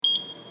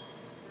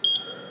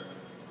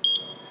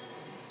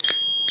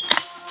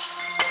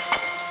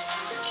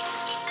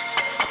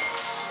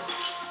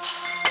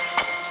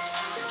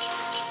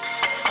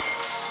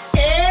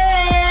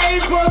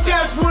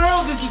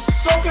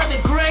Soca the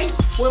Great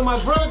with my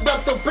brother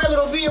Dr.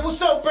 Pedro Villa. What's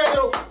up,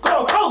 Pedro?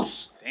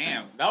 Co-host.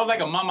 Damn, that was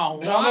like a Mama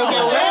Juana.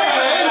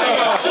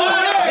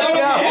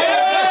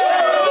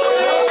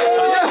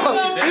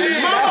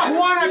 Mama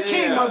Juana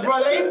King, my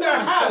brother, in their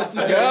house.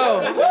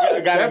 Yo,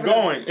 got it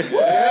going.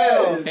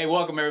 Hey,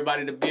 welcome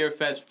everybody to Beer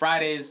Fest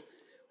Fridays.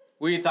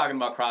 We're talking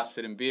about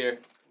CrossFit and beer.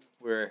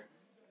 We're,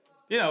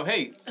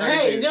 hey.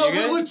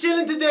 We're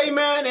chilling today,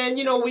 man, and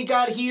we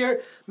got here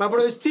my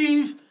brother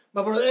Steve,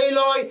 my brother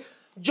Aloy,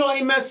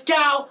 Johnny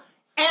Mescal,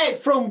 Ed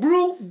from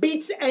Brew,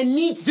 Beats, and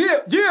Neats.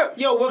 Yeah.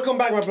 Yo, welcome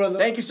back, my brother.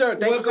 Thank you, sir.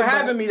 Thanks for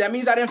having me. That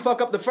means I didn't fuck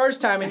up the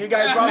first time, and you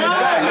guys brought me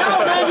back.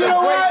 No, man, you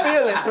know what?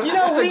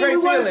 We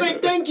want to say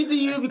thank you to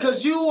you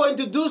because you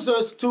introduced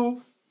us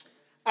to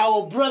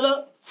our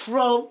brother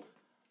from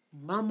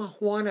Mama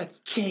Juana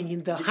King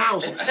in the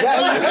house. we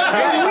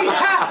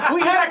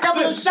had a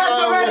couple of shots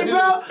already,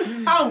 bro.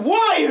 I'm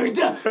wired.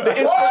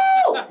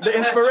 The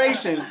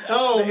inspiration.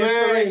 Oh, the man.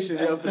 Inspiration,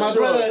 yo, my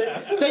brother,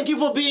 thank you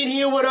for being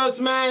here with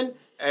us, man.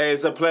 Hey,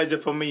 it's a pleasure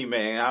for me,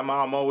 man.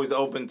 I'm always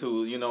open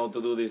to,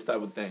 to do these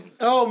type of things.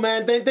 Oh,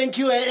 man, thank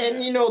you.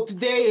 And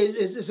today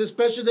is a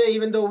special day,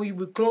 even though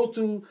we're close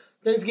to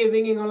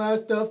Thanksgiving and all that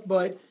stuff.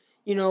 But,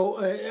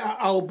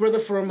 our brother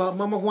from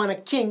Mama Juana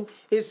King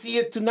is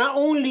here to not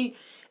only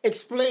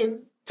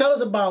tell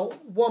us about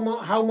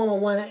how Mama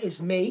Juana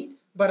is made,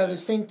 but at the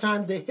same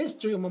time, the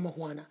history of Mama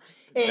Juana.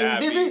 And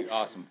That'd this be is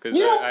awesome because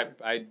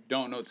I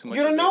don't know too much.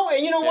 You don't know, and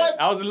you know what?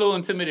 I was a little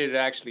intimidated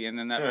actually, and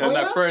then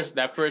that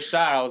first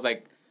shot, I was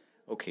like,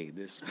 okay,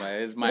 this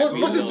might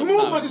be. Was it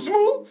smooth? Was it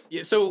smooth?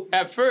 Yeah. So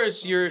at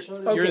first you're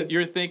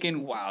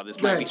thinking, wow,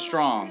 this might be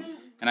strong,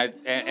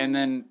 and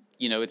then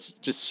it's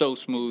just so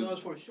smooth,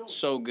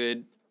 so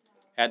good.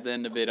 At the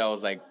end of it, I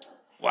was like,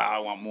 wow, I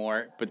want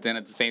more. But then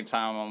at the same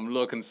time, I'm a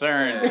little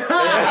concerned.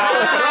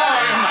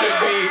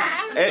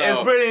 It's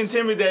pretty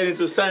intimidating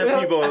to certain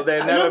people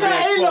that never been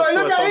exposed to it.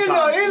 Look at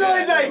Eloy.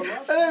 Eloy's like,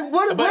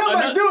 what am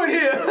I doing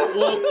here?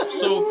 Well,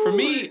 so for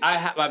me,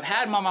 I've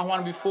had Mama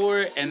Juana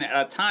before, and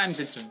at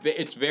times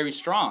it's very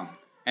strong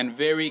and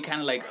very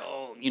kind of like,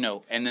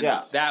 and then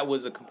that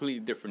was a completely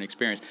different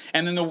experience.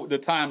 And then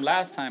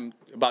last time,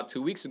 about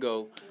 2 weeks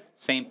ago,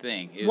 same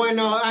thing.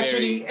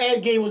 Actually,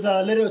 Ed gave us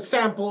a little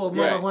sample of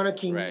Mama Juana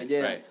King.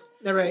 Right.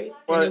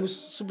 And it was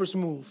super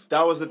smooth.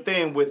 That was the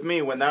thing with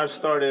me when I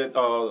started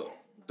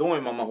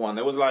doing Mama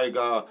Juana. It was like,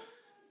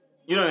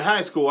 in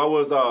high school, I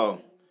was,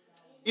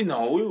 we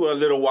were a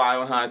little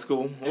wild in high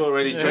school. We were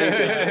already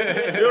drinking.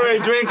 We were already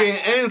drinking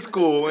in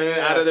school, and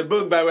out of the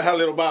book bag, we had a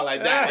little bottle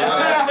like that.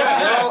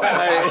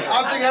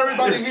 I think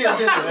everybody here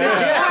did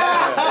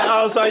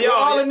So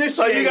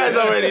you guys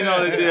already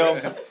know the deal.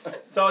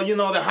 So,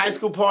 the high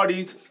school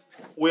parties,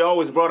 we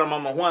always brought a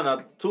Mama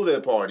Juana to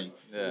the party.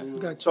 Yeah.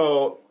 Gotcha.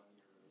 So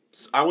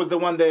I was the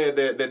one that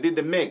did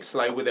the mix,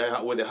 like with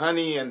the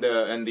honey and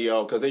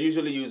the because they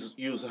usually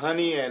use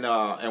honey and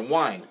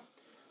wine.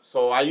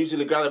 So I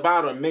usually grab a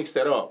bottle and mix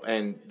that up,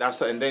 and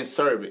then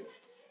serve it.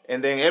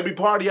 And then every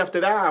party after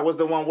that, I was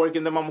the one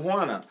working the Mama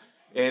Juana.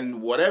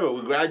 And whatever,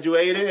 we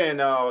graduated,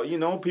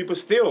 and people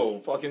still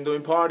fucking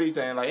doing parties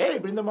and like, hey,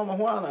 bring the Mama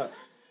Juana.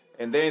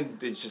 And then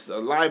it's just a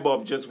light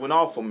bulb just went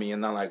off for me,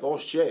 and I'm like, oh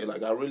shit,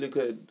 like I really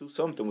could do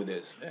something with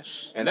this.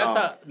 And that's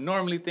how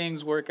normally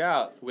things work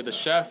out with a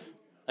chef.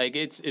 Like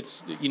it's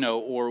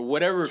or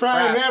whatever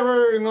Try craft, and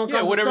error,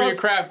 whatever your stuff.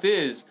 craft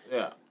is.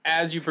 Yeah.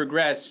 As you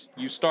progress,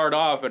 you start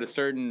off at a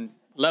certain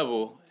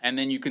level, and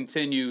then you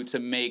continue to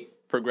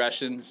make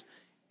progressions.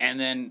 And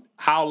then,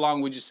 how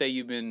long would you say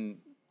you've been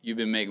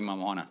making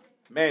Mama Juana?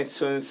 Man,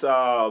 since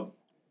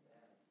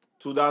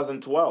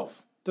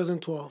 2012.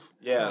 2012.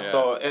 Yeah,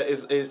 so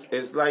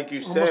it's like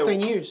you said. Almost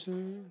 10 years.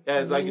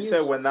 Yeah, it's like you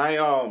said, when I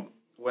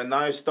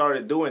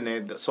started doing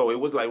it, so it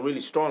was like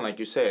really strong, like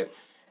you said.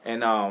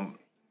 And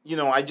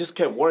I just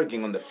kept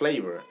working on the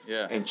flavor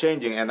and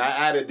changing, and I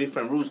added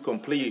different roots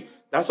complete.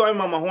 That's why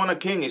Mama Juana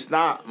King is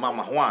not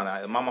Mama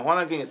Juana. Mama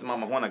Juana King is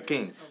Mama Juana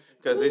King.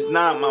 Because it's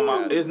not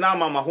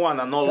Mama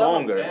Juana no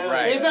longer.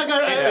 Right. It's like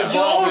your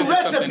own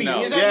recipe.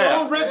 It's like your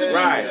own recipe.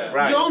 Right.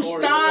 Your own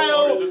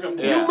style.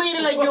 You made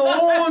it like your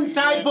own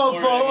type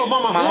of Mama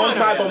Juana. My own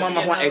type of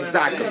Mama Juana.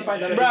 Exactly.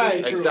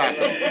 Right.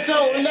 Exactly. So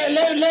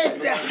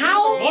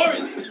how?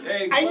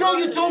 I know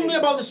you told me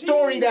about the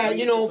story that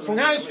from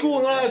high school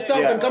and all that stuff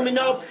and coming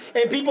up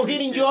and people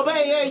hitting you up.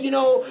 Hey,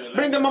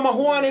 bring the Mama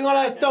Juana and all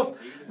that stuff.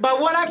 But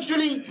what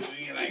actually?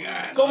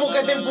 Como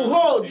que te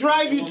empujó,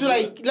 drive you to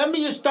let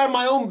me just start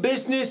my own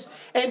business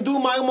and do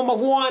my own Mama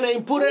Juana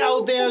and put it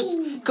out there,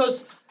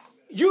 because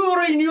you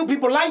already knew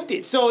people liked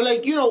it. So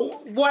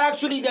what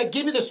actually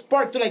gave you the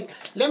spark to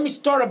let me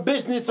start a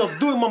business of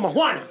doing Mama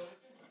Juana?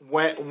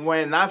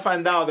 When I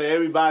find out that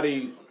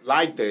everybody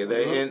liked it,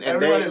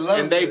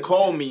 they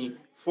call me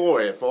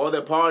for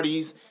other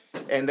parties.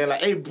 And they're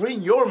like, hey,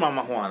 bring your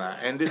Mama Juana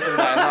and this and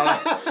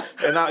that.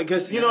 And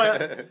because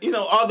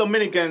all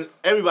Dominican,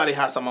 everybody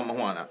has a Mama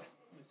Juana.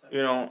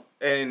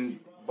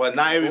 But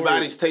not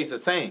everybody's tastes the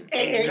same.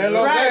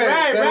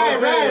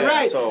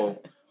 Right.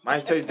 So Mine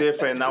tastes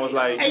different. And I was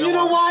like, and you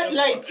know what?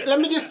 Like, let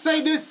me just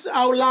say this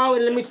out loud,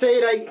 and let me say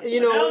it, like,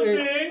 you know,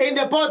 in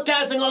the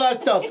podcast and all that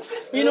stuff.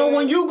 You know,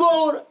 when you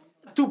go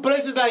to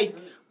places like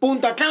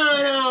Punta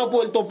Cana,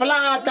 Puerto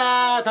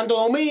Plata, Santo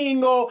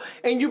Domingo,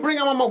 and you bring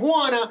a Mama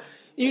Juana,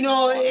 you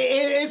know,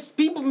 it's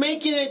people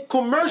making it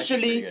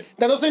commercially.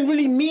 That doesn't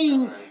really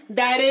mean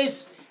that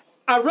is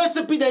a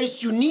recipe that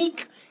is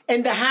unique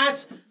and that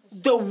has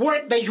the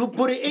work that you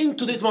put it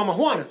into this Mama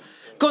Juana.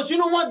 Because you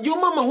know what? Your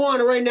Mama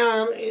Juana right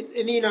now,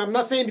 and you know, I'm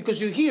not saying because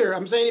you're here.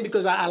 I'm saying it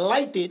because I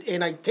liked it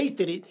and I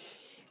tasted it.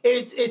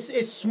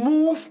 It's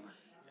smooth.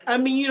 I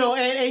mean, you know,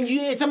 and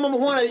it's a Mama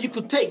Juana that you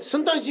could take.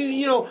 Sometimes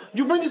you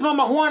bring this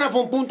Mama Juana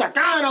from Punta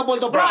Cana,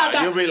 Puerto Plata.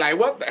 Right, you'll be like,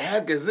 what the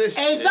heck is this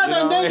shit? Exactly,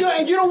 You know?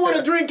 and you don't want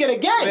to drink it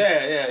again.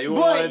 Yeah, you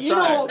want But to you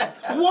know,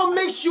 what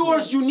makes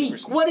yours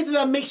unique? What is it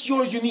that makes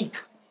yours unique?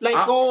 Like,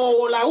 la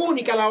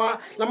única, la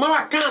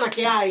más bacana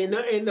que hay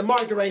in the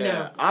market right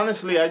now.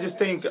 Honestly, I just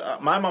think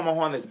my Mama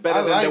Juana is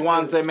better than the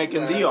ones they make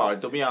in DR,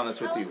 to be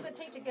honest with you. How long does it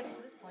take to get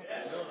to this point?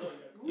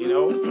 You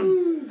know?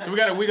 So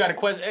we got a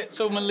question.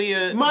 So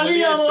Malia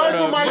Malia, Originals.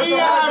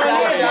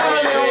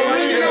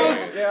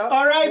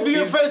 All right,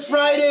 BFS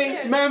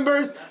Friday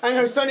members, and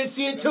her son is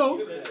here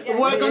too.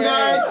 Welcome,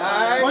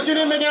 guys. What's your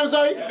name again? I'm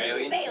sorry.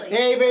 Bailey.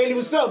 Hey, Bailey,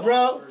 what's up,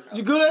 bro?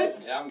 You good?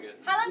 Yeah, I'm good.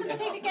 How long does it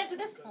take to get to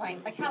this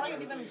point? Like, how long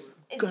have you been...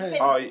 Go ahead.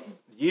 Oh,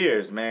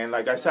 years, man.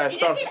 Like I said, I You just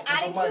started. keep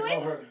adding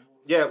to it?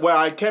 Yeah, well,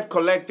 I kept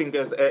collecting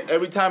because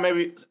every time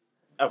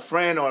a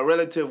friend or a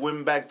relative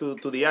went back to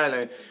the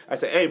island, I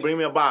said, hey, bring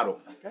me a bottle.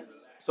 Okay.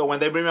 So when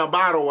they bring me a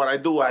bottle, what I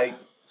do, I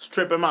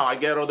strip them out. I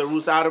get all the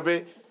roots out of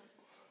it,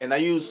 and I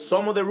use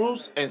some of the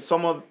roots and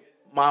some of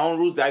my own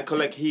roots that I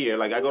collect here.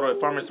 Like I go to a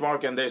farmer's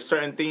market, and there's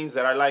certain things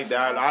that I like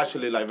that are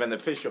actually like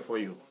beneficial for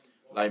you.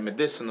 Like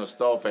medicinal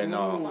stuff and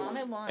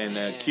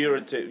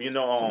curative,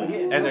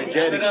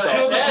 energetic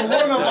stuff.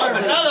 Another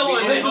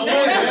one.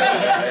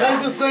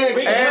 Let's just say.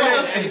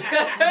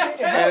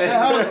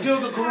 How kill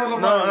the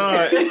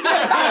coronavirus? No. You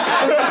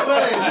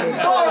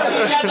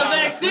got the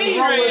vaccine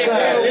right here.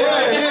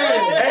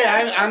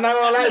 Hey, I'm not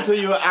gonna lie to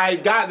you. I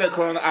got the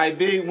corona. I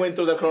did went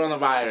through the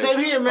coronavirus. Same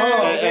here,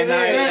 man.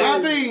 I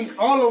think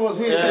all of us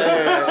here.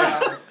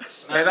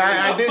 And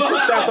I did 2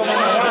 shots of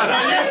marijuana.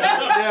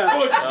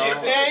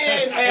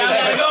 Hey, I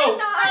gotta go.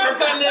 We're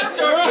cutting this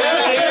short.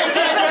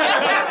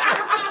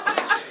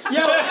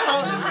 Yo,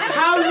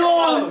 how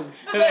long?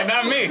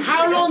 Not me.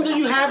 How long do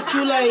you have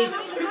to like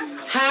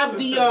have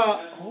the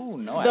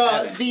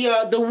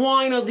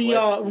wine or the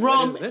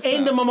rum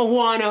in the Mama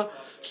Juana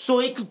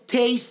so it could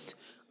taste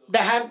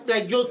have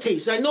like your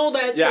taste? I know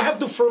that you have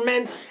to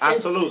ferment.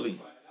 Absolutely.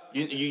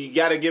 You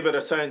got to give it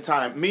a certain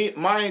time.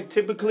 Mine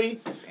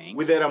typically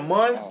within a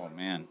month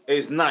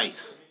is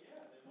nice.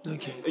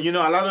 Okay. You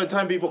know, a lot of the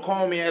time people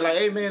call me and like,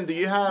 hey man, do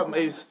you have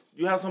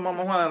some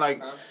Mama Juana?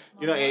 Like,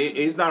 you know,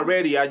 it's not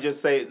ready. I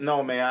just say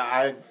no, man.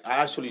 I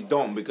actually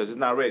don't because it's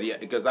not ready.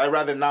 Because I'd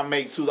rather not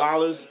make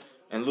 $2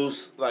 and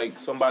lose like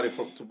somebody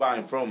to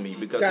buying from me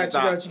because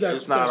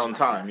it's not on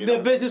time. You know?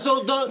 The business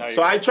so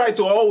I try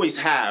to always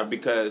have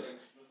because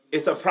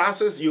it's a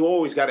process you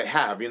always got to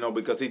have, you know,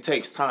 because it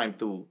takes time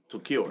to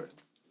cure.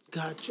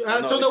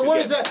 Gotcha. So the word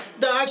is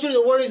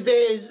the word is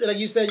there is like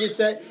you said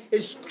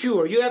is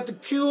cure. You have to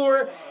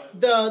cure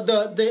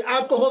the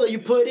alcohol that you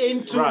put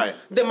into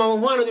the Mama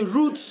Juana, the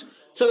roots,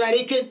 so that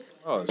it can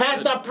pass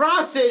that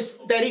process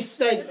that is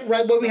like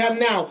right what we have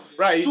now.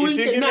 Right. Sweet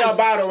if you give me a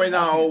bottle right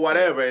now or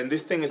whatever, and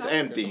this thing is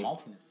empty,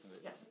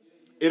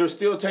 it'll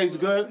still taste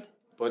good,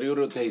 but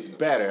it'll taste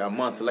better a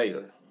month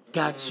later.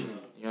 Gotcha.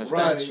 You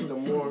understand?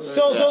 Right.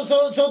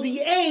 So the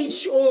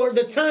age or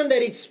the time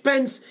that it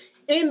spends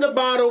in the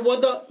bottle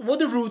with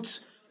the roots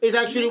is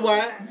actually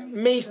what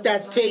makes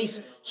that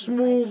taste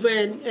smooth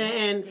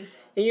and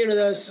you know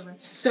that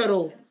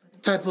subtle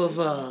type of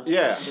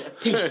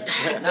taste.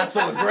 Not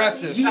so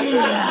aggressive.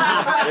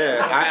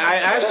 Yeah.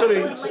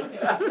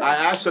 I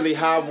actually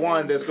have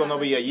one that's gonna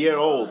be a year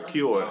old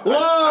cure.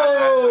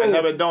 Whoa! I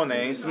never done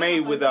it. It's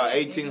made with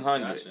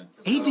 1800.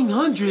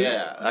 1800?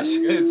 Yeah, that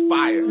shit is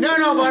fire.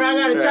 No, but I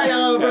gotta tell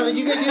you, brother,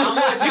 you gotta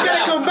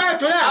come back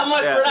for that. How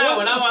much for that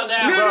one? I want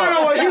that.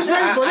 No, he's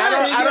ready for that.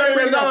 I don't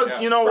even know.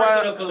 You know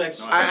what?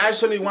 Collection. I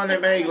actually want to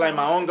make like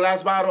my own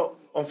glass bottle.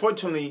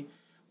 Unfortunately,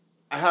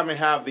 I haven't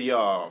have the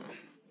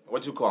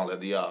what you call it,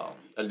 the el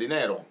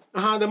dinero.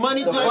 The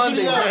money to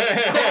actually the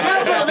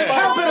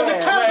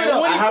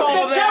capital. What do you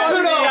call that?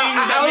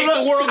 That makes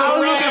the world go I'm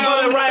round. looking for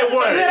the right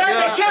word.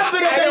 The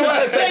capital,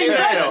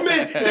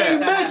 the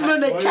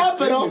investment, the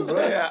capital.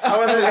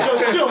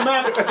 Yo,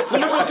 man,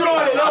 no me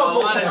controle,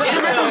 loco. No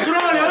me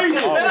controle,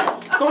 oíste.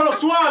 Con lo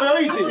suave,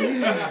 oíste.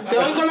 Te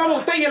doy con la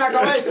botella en la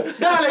cabeza.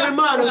 Dale, mi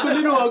hermano,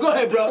 continúa. Go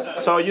ahead, bro.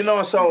 So, you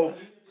know, so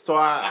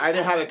I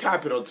didn't have the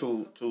capital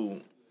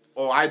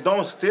or I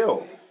don't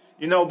still.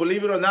 You know,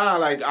 believe it or not,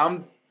 like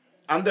I'm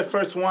the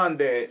first one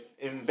that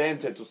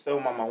invented to sell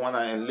Mama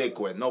Juana in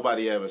liquid.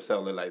 Nobody ever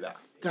sell it like that.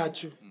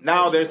 Got you.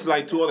 Now there's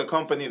like 2 other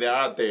companies that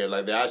are out there,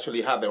 like they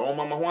actually have their own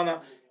Mama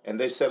Juana and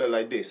they sell it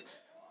like this.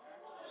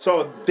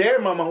 So their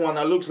Mama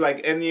Juana looks like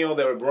any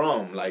other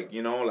rum, like,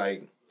 you know,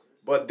 like,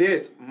 but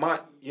this,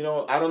 you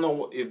know, I don't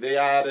know if they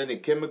add any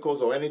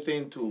chemicals or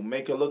anything to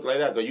make it look like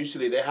that, because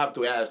usually they have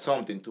to add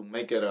something to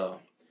make it,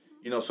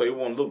 you know, so it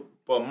won't look,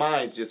 but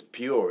mine's just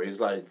pure.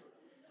 It's like,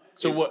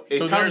 So what? So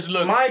comes, theirs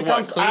looks mine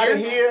comes clear? out of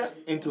here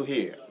into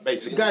here,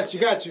 basically. Got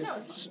you.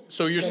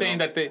 So you're saying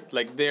that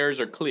theirs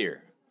are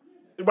clear?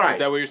 Right. Is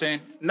that what you're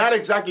saying? Not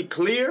exactly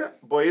clear,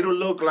 but it'll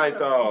look like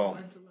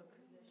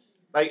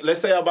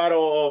let's say a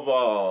bottle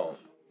of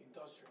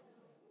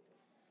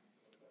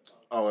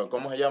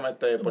 ¿cómo se llama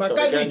este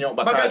puertorriqueño?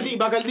 Bacardi.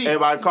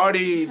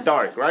 Bacardi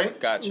Dark, right?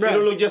 Gotcha.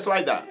 It'll look just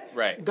like that.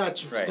 Right.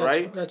 Got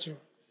you.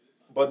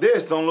 But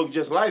this don't look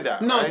just like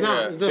that. No, right? it's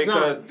not. It does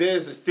because not.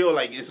 this is still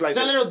like it's like It's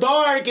a little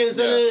dark. It's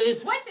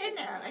What's in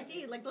there? I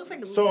see, like, looks like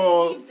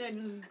leaves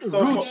and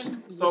roots.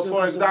 So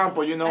for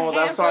example, you know, a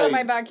that's handful in my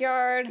like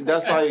backyard.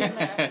 that's like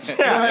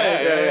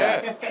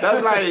yeah.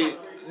 That's like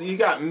you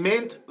got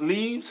mint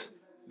leaves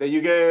that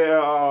you get.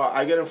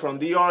 I get them from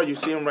DR. You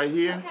see them right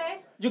here. Okay.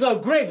 You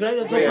got grapes, right?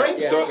 That's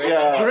grapes. So,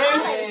 yeah.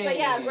 Grapes. But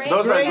yeah, grapes.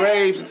 Those are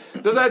grapes.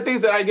 Those are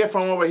things that I get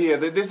from over here.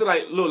 This is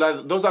like, look,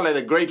 like, those are like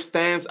the grape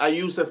stems. I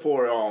use it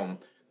for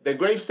the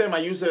grape stem. I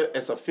use it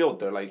as a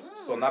filter, like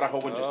so not a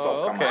whole bunch of stuff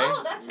come Okay. out.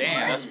 Oh, that's Damn,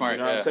 smart. that's smart. You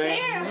know what I'm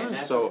saying?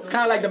 Damn. So It's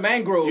kind of like the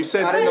mangrove. You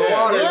said out in the that.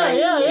 water.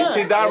 Yeah. you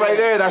see that right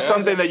there? That's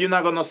something that you're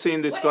not gonna see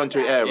in this What is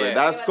country that? ever. Yeah.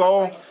 That's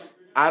called.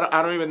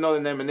 I don't even know the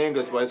name in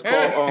English, but it's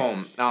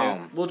called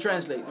We'll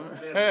translate.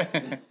 Dale.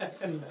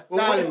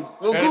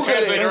 We'll Google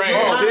Translate it it. right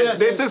Oh, here.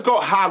 this is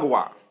called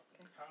Hagua.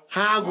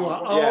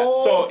 Agua. Yeah.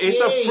 Oh, So it's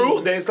a okay.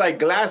 fruit that's like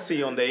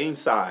glassy on the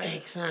inside.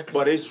 Exactly.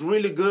 But it's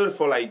really good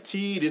for like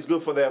tea. It's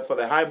good for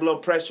the high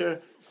blood pressure.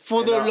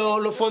 For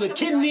the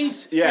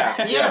kidneys. Yeah.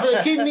 Yeah, for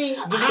the kidney.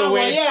 Just the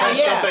way it's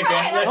pressed up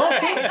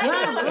Okay,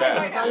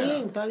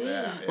 again. está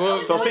bien.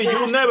 Well, So see,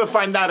 you'll never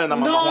find that in a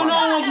Mama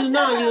Juana. No,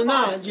 you do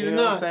not. You know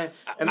what I'm not. saying?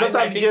 And those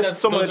are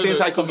just some of the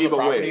things I could give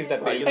away. And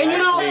you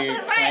know,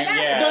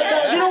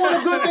 yeah. you know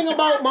what a good thing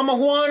about Mama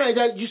Juana is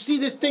that you see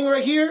this thing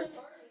right here,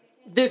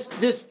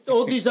 this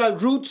all these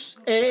roots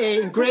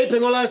and grape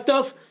and all that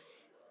stuff.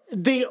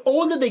 The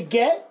older they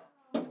get,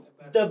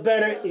 the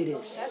better it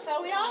is. That's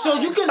how we are. So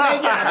you can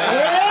make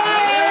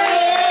it.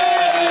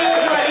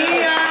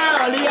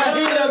 Aliyah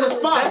hit it on the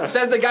spot.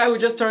 Says the guy who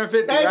just turned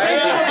 50, Hey, right?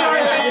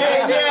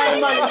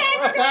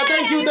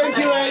 thank you.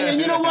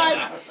 And you know what?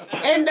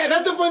 And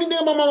that's the funny thing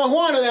about Mama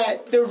Juana,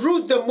 that the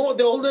roots, the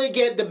older they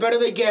get, the better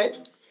they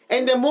get,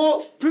 and the more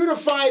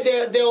purified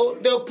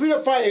they'll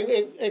purify.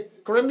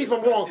 Correct me if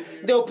I'm wrong.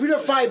 They'll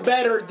purify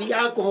better the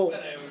alcohol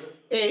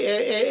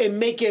and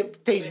make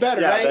it taste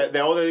better, Yeah, right?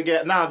 the older you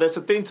get. Now, there's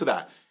a thing to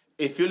that.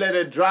 If you let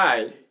it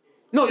dry,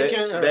 No, you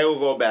can't. they will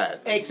go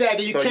bad.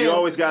 Exactly, you So can't. you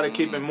always got to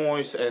keep it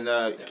moist and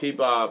keep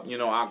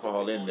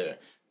alcohol in there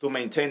to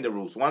maintain the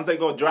roots. Once they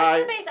go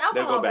dry, What's the base they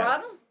alcohol, go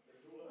bad. rum?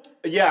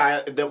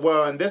 Yeah,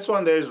 well, in this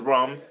one there's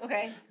rum,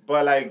 Okay.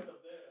 but like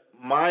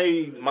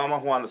my Mama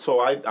Juana. So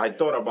I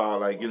thought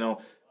about like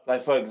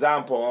for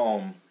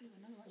example,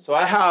 so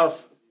I have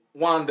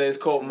one that is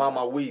called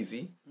Mama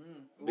Wheezy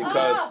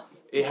because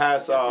it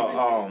has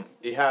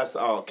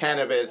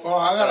cannabis. Oh,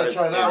 I gotta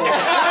try that one.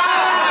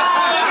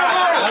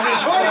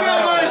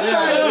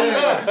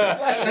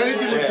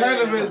 Anything with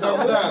cannabis,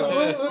 I'm down.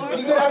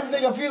 You're gonna have to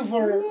take a few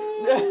for.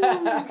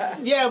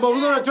 Yeah, but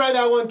we're gonna try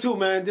that one too,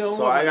 man.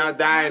 So I got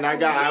that, and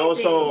I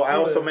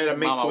also made a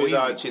mix Mama with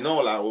Wheezy.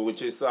 chinola,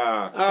 which is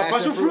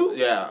passion fruit.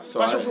 yeah. So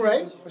Passion fruit,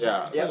 right?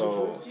 Yeah.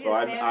 So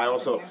Yes, I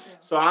also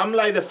I'm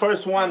like the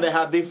first one that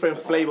had different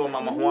flavor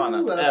Mama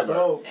Juanas that's ever.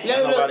 dope.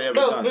 Nobody ever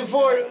done it.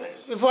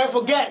 Before I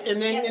forget,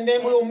 and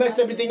then we'll mess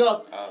everything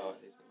up.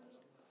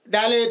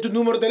 Dale tu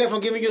número de teléfono,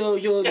 give me your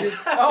to the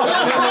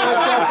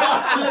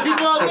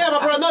people out there, my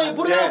brother. No, you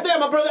put it out there,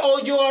 my brother, or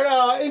your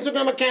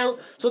Instagram account,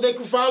 so they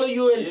could follow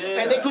you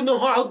and they could know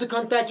how to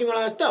contact you and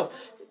all that stuff.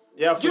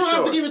 Yeah, for You don't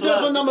have to give your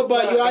telephone number,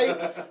 but you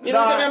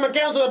Instagram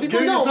account so that people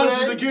Give your know, social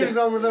man. security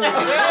number.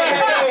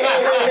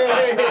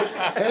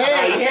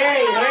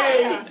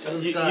 Hey.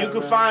 You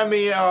can find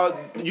me.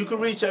 You can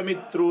reach at me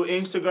through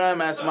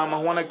Instagram as Mama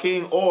Juana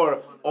King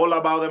or All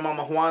About the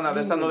Mama Juana.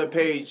 That's another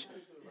page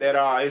that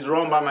is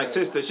run by my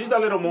sister. She's a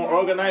little more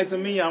organized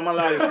than me. I'm a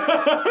little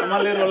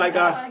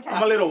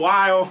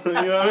wild. You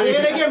know what I mean?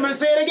 Say it again, man.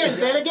 Say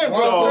it again,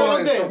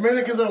 bro.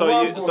 Dominicans are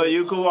wild So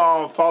you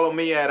could follow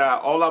me at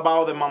All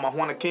About the Mama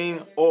Juana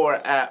King or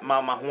at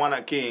Mama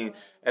Juana King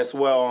as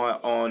well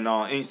on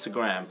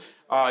Instagram.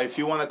 If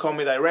you want to call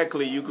me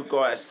directly, you could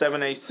go at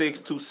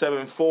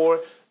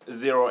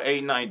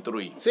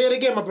 786-274-0893. Say it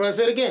again, my brother.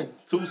 Say it again.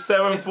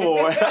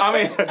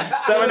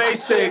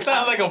 786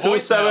 Sounds like a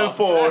voicemail.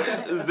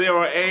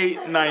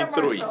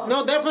 274-0893.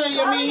 No, definitely.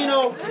 I mean,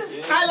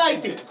 I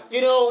liked it.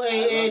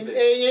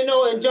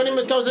 And Johnny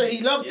Moscoso,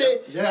 he loved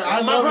it. Yeah,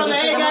 I My love brother, it.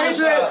 hey, got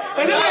into it.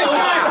 And then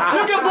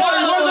look at boy,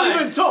 he doesn't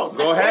even talk.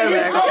 Go ahead,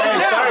 man.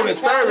 Hey,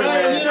 serve it,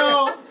 And,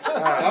 man.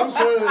 I'm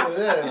sorry.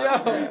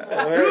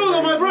 Yeah.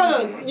 Ludo, my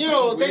brother. You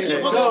know, thank you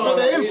for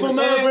the info,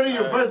 man. Celebrating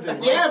your birthday.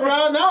 Yeah,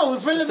 bro. No, we're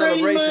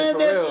celebrating, man.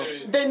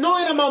 Celebration The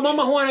knowing about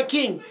Mama Juana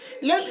King.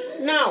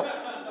 Now,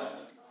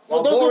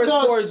 for Boris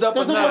those pours up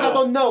of us a that now.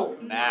 don't know,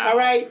 all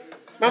right,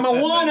 Mama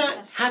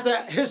Juana has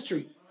a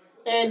history,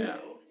 and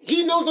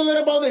he knows a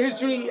little about the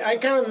history. I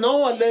kind of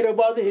know a little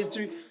about the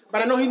history,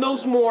 but I know he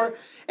knows more.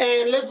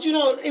 And let's,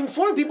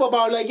 inform people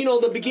about, like,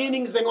 the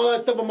beginnings and all that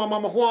stuff about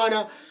Mama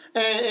Juana,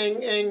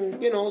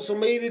 and so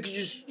maybe you could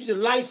just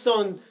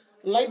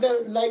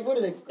what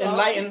is it?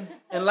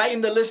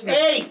 Enlighten the listener.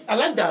 Hey, I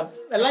like that.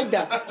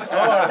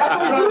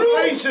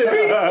 Translation.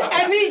 Beats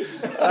and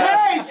eats.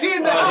 Hey, see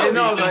in the house. He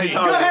knows what he's Go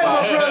talking ahead,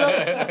 about. my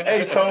brother.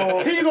 Hey,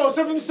 so Here you go.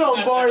 Serve him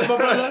some bars, my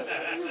brother.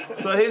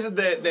 here's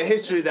the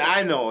history that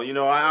I know.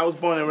 I was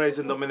born and raised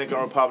in Dominican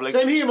Republic.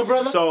 Same here, my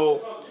brother.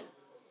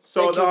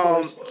 Thank you,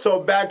 boys. So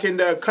back in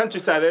the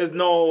countryside,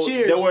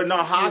 there were no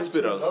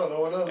hospitals. No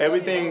one else.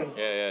 Everything.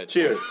 Yeah.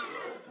 Cheers.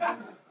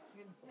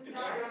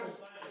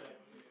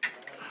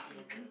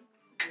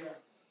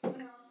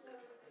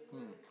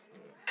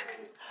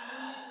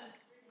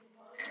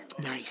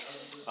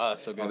 Nice. Oh,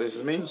 that's so good. Oh, this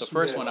is me. The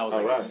first one I was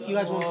All like, right. You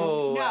guys want some?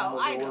 No,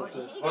 I know.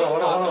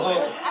 Hold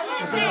on. I'm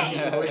gonna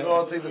say. So we can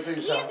all take the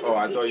same shot. Oh,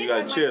 I thought you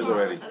got cheers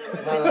already. There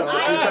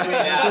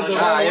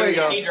we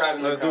go. She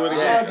driving Let's the do car. it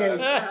again.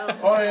 Okay.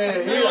 Oh,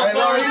 yeah. I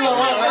know.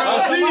 I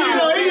see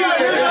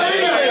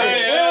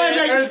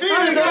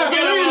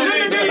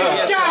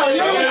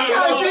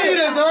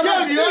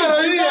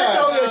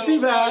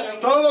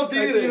Todos los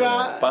tigres.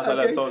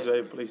 Pásale al socio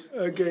ahí, please.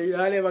 Okay,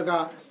 dale para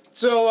acá.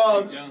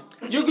 So,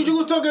 you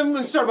could talk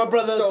in sir, my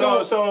brother.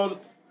 So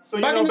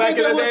back in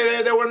the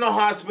day, there were no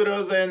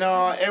hospitals, and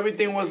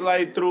everything was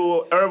like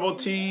through herbal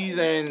teas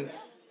and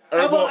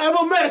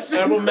herbal medicine.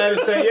 Herbal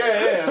medicine,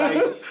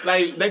 yeah.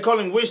 Like they call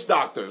them witch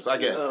doctors, I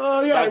guess.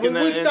 Oh, yeah, Back in the-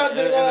 witch in- doctors,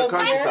 in the That's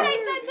what countryside.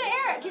 I said to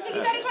Eric. He said,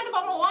 you gotta try the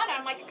Mama Juana.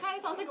 I'm like, it kind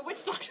of sounds like a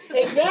witch doctor.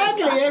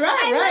 Exactly, yeah,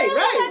 right.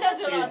 Said that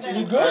to him out there.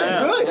 You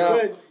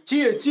good.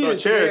 Cheers.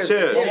 Cheers.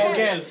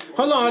 Again.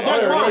 Hold on, I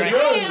drank wine.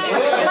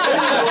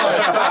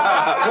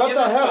 What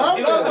the hell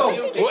happened?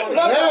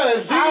 Yeah,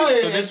 it's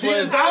tigre. so this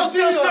was. I'll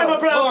still serve, my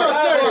brother. I'll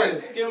still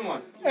serve. Give him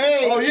one.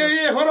 Hey, Oh,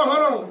 yeah. Hold on.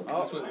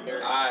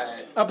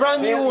 Alright. a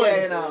brand new one.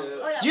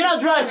 You're not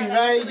driving,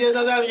 right? You're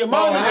not driving. Your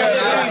mom is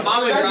driving. yeah.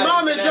 Mom is His driving.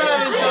 mom is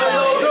driving, so it's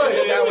all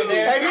good. That one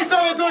there. And he's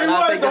only And I'll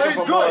 21, take so this he's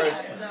one for good. Boris.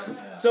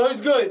 So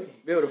it's good.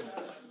 Beautiful.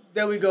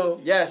 There we go.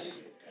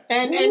 Yes.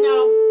 And now,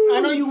 I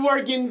know you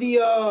work in the,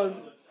 No,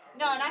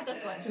 not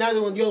this one.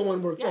 neither one, the other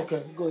one works. Yes.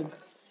 Okay, good.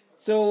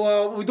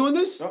 So, we're doing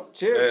this?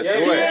 Cheers.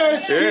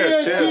 Yes, do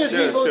it. Cheers,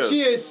 people. Cheers.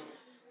 Cheers.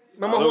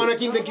 Mama Salud. Juana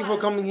King, thank you for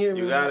coming here,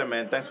 You man. got it,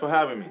 man. Thanks for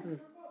having me.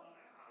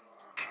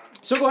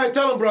 So go ahead,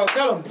 tell him, bro.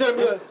 Tell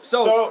him.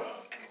 So,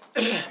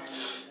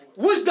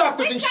 Witch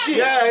doctors and shit.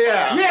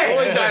 Yeah. Yeah.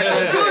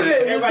 Let's do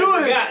this.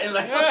 Everybody forgot. It's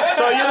like,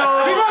 So We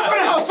guys want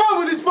to have fun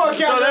with this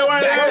podcast. So they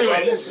were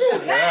Anyway, this shit.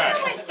 That's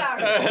the witch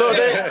doctor. So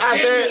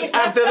they,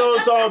 after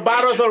those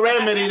bottles of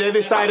remedy, they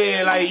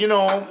decided, like,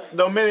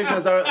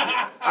 Dominicans are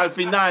al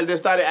final they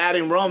started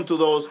adding rum to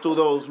those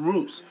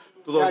roots,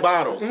 to those Gotcha.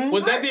 bottles.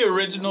 Was that the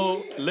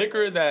original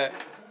liquor that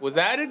was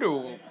added,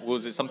 or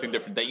was it something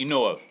different that you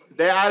know of?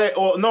 They added.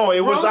 Oh no,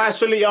 it was Rum?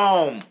 actually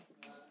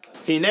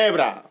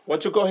Ginebra.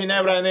 What you call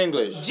Ginebra in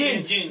English?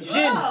 Gin.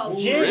 Oh.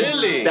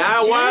 Really?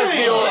 That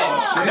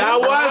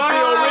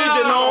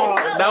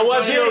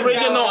was the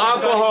original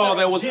alcohol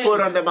that was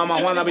put on the Mama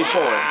Juana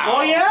before.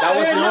 Oh yeah? That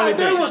was the no, only I thought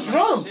thing. it was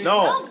rum.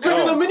 No.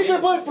 Because the Dominican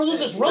Republic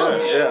produces rum.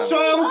 Yeah. So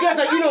I would guess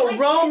that,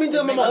 rum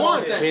into Mama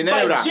Juana.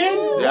 Ginebra. But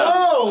gin? Yeah.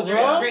 Whoa,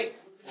 bro.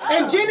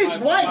 And gin is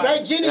white,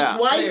 right? Gin Yeah. is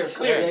white.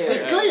 Clear.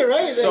 It's clear,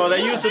 right? So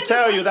they used to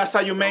tell you that's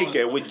how you make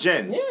it with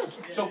gin.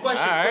 So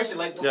question,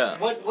 like, Yeah.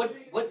 what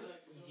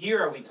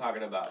year are we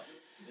talking about?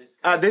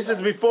 This is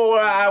before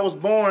I was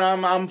born.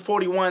 I'm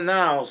 41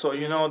 now, so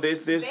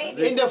this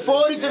In the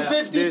 40s and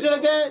 50s, shit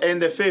like that? in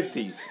the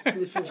 50s.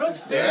 So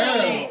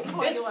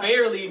it's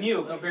fairly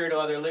new compared to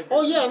other liquors.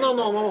 Oh yeah, no,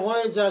 Mama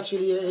Juana is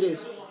actually, it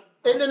is.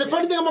 And then the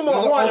funny thing about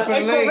Mama Juana, open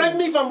and lane. correct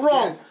me if I'm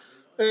wrong.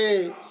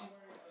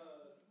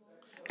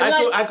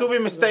 I could be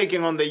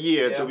mistaken on the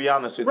year, to be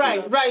honest with you.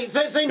 Right,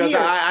 same Because here.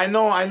 I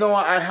know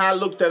I had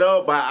looked it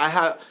up, but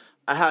I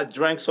had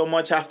drank so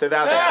much after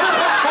that.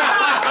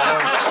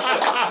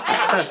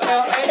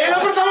 El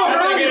hombre está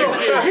borracho.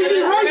 He's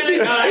erasing.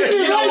 Yo,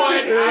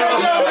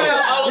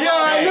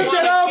 I looked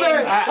it up,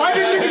 man. I've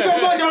been drinking so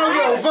much, I don't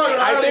give a fuck.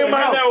 I think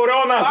my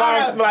neuronas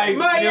are like,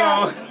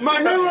 My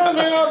neurons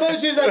are all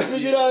bitches, like,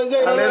 you know what I'm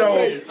saying? a little.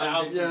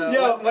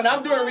 Yo. when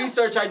I'm doing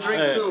research, I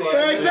drink too.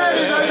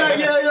 Exactly. So I was like,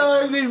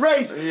 it's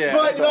erased. Yeah.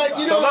 But, So like,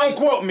 don't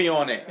quote me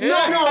on it.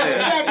 No,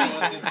 exactly.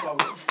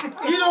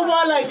 You know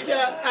what? Like,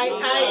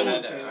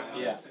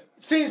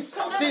 since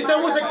I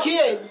was a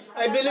kid,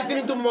 I've been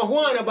listening to Mama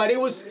Juana, but it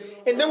was,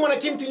 and then when I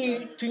came to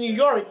New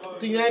York, to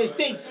the United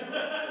States,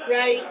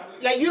 right?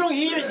 Like you don't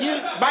hear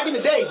back in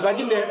the days, back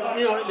in the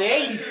the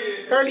 80s,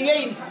 early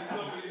 80s,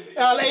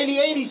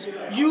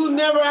 you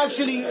never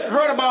actually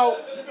heard about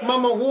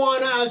Mama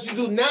Juana as you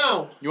do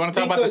now. You want to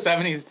talk about the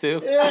 70s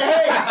too? Yeah,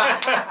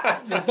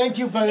 hey. Thank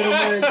you, Pedro,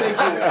 man.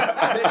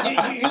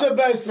 Thank you. You're the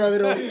best,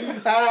 Pedro.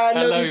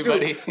 I love you too.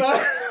 Buddy.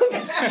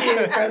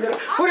 Shit, Pedro.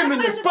 Put him in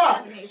the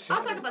spot.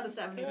 I'll talk about the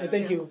 70s.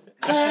 Thank you.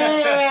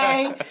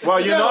 Hey. Well,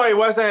 it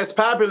wasn't as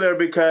popular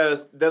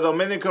because the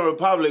Dominican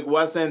Republic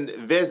wasn't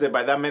visited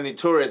by that many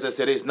tourists as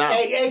it is now.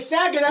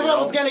 Exactly. That's what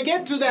I was gonna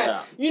get to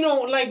that. Yeah.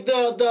 Like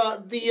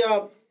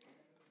the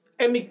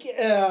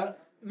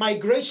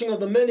migration of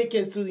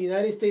Dominicans to the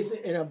United States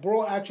and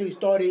abroad actually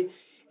started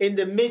in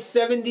the mid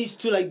 70s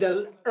to like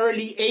the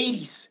early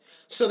 80s.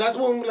 So that's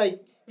when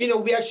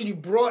we actually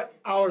brought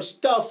our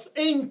stuff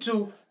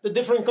into the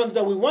different countries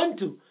that we went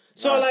to.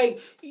 So like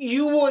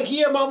you would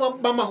hear Mama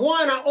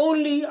Juana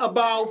only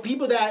about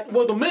people that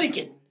were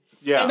Dominican.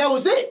 Yeah. And that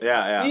was it.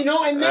 Yeah.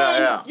 And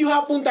then you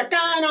have Punta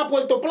Cana,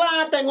 Puerto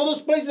Plata, and all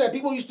those places that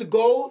people used to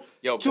go.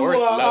 Yo,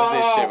 Boris loves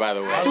this shit, by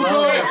the way.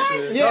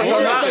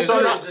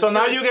 So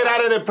now you get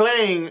out of the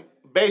plane.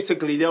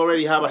 Basically, they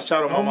already have a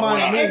shot of Mama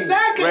Juana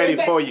ready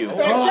for you.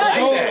 Once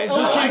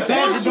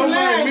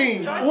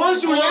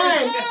you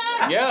land,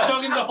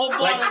 chugging the whole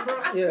bottle,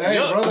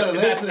 bro.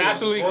 That's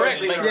absolutely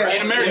correct. Like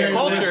in American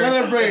culture,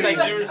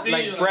 it's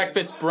like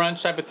breakfast,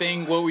 brunch type of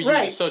thing. What would you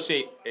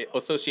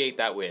associate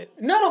that with?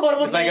 No,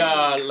 but it's like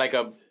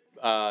a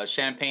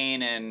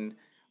champagne and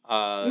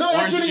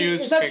orange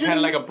juice, kind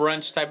of like a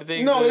brunch type of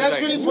thing. No, it's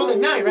actually for the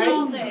night,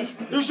 right?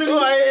 Usually,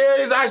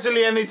 it's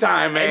actually any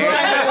time, man.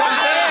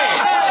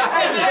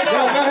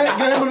 Go ahead,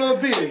 get him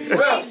another beer.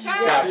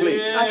 Yeah,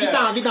 please. Aquí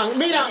están.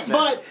 Mira,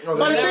 but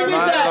the thing is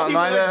that...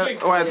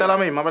 esta es la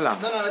misma, ¿verdad?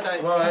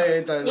 No.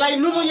 Like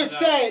Ludo just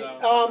said,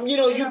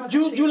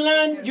 you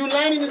land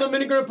in the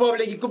Dominican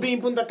Republic. It could be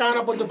in Punta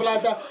Cana, Puerto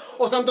Plata,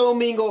 or Santo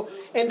Domingo.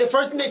 And the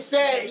first thing they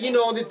said,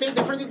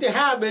 the first thing they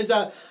have is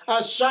a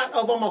shot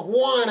of Mama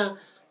Juana,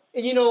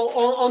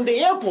 on the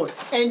airport,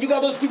 and you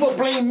got those people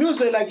playing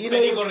music like un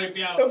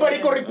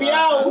perico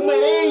ripiao, un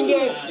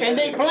merengue, and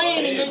they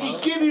playing and they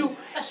just give you.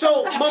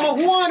 So Mama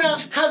Juana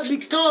has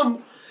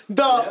become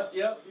the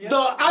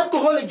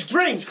alcoholic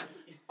drink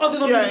of the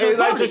Dominican Republic. It's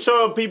like to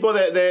show people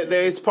that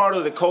it's part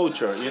of the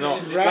culture,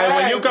 Like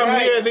when you come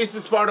here, this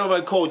is part of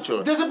a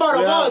culture. This is part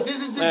of us.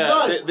 This is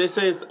us. This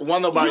is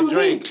one of our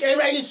drinks.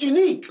 It's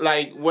unique.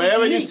 Like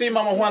wherever you see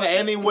Mama Juana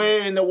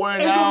anywhere in the world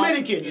now,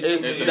 Dominican.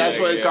 That's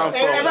where it comes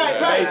from.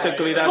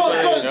 Basically, that's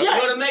where it comes.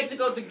 Go to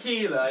Mexico,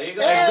 tequila.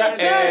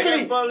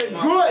 Exactly.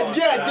 Good.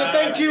 Yeah.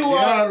 Thank you,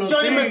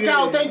 Johnny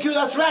Mezcal. Thank you.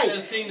 That's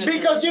right.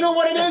 Because you know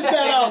what it is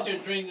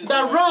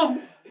that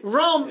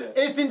rum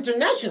is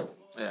international.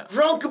 Yeah.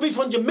 Rum could be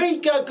from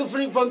Jamaica, could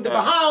be from the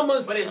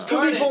Bahamas,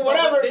 could be from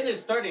whatever. Didn't it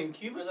start in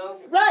Cuba though?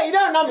 Right,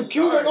 not in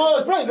Cuba and all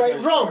those places, right?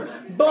 Rum.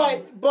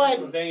 But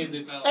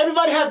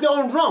everybody has their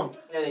own rum.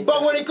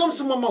 But when it comes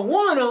to Mama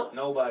Juana,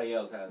 nobody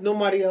else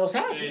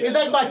has it. It's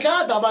like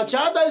bachata.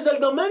 Bachata is like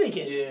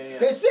Dominican. Yeah.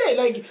 That's it.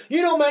 Like,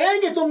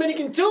 merengue is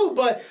Dominican too,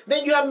 but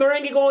then you have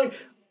merengue going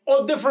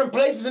all different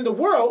places in the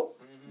world.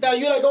 That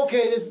you're like,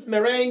 okay, this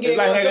merengue. It's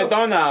like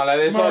reggaeton now. Like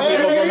there's all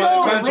people from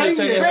other countries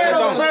singing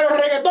reggaeton. Pero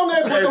reggaeton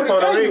es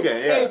Puerto Rican.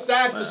 Yeah.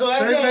 Exacto. So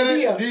that's the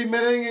idea. Di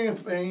merengue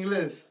en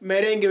inglés.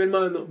 Merengue, mi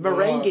hermano.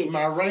 Merengue.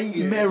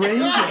 Merengue.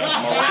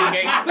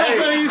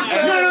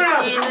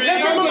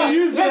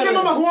 Let's say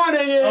Mama Juana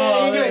in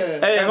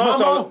English. Hey, and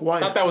also, I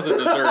thought that was a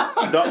dessert.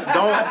 Go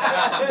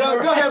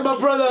ahead, my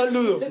brother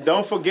Ludo.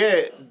 Don't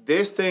forget,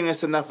 this thing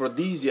is an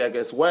aphrodisiac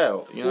as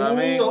well. You know what I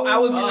mean? So I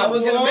was gonna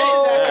mention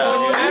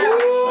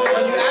that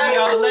when you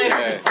ask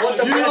what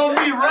the You're gonna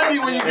be ready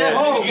when you get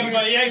home.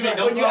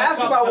 When you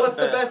ask about what's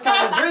the best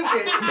time to drink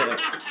it,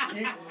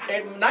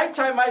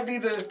 nighttime might be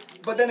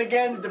but then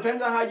again, it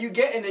depends on how you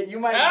get in it. You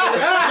might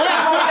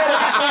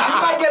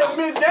get a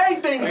midday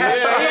thing.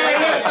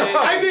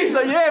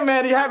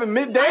 Man, you have a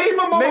midday. Maybe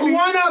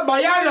breakfast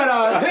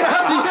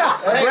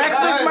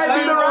might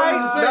be the right.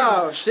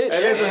 No, shit.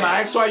 Hey, listen, my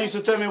ex-wife used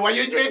to tell me, why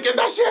you drinking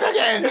that shit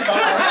again?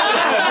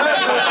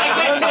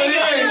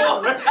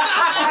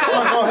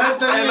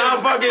 And I'm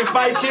fucking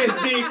 5 kids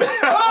deep.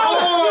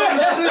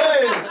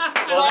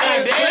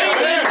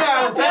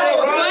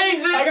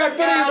 I got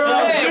 3, bro.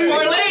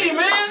 Poor lady,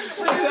 man.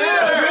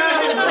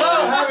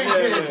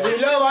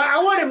 I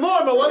wanted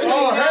more, but what not no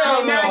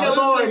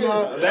more,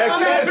 man.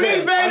 I'm like,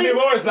 please, baby. I'm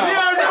divorced now.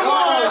 Yeah, no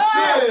more.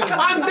 Shit.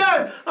 I'm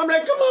done. I'm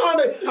like, come on,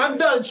 man. I'm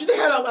done. She the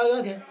hell up.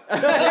 Okay.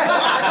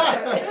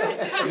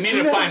 You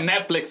need to find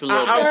Netflix a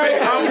little bit.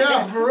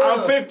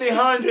 I'm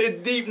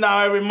 1,500 deep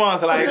now every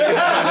month, like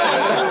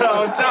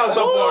on child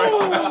support.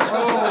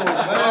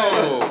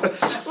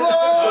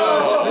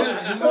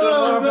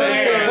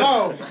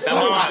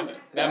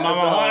 That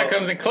Mama Juana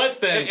comes in clutch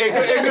then.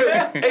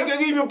 It could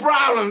give you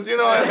problems, as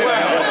well.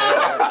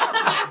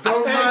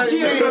 Don't mind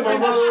me, my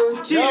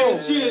brother.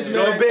 Cheers, man.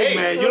 Go big,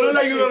 man. You look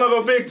like you're gonna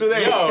go big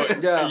today.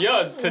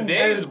 Yo,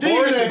 today's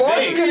Boris' day.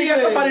 Boris is gonna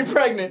get somebody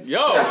pregnant. Yo.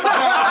 No,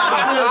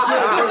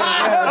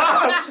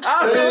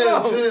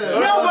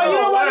 but you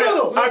know what,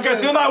 Ludo? Aunque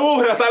sea una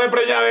burra, sale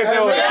preñada de este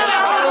hoy.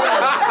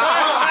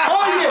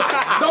 Oye,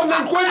 donde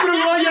encuentre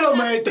un hoyo lo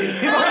mete.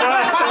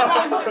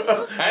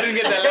 I didn't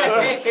get that last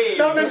one.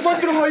 Donde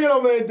encuentre un hoyo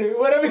lo mete.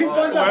 Whatever he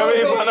finds a Wherever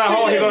he finds a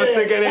hole, he's gonna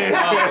stick it in.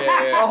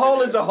 A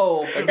hole is a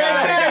hole.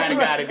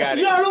 Got it.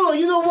 Yo, Ludo,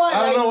 you know what?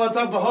 I don't know what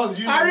type of house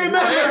you I remember.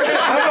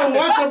 I don't know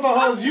what type of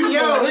house you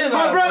Yo,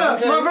 my brother.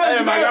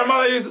 Hey, my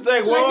grandmother used to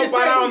say, huevo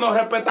parado no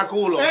respeta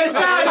culo.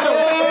 Exacto.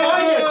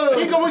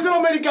 Oye, y como dicen los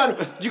americanos,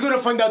 you're gonna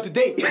find out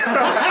today.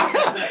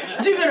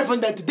 You're gonna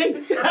find out today.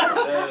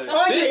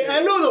 Oye,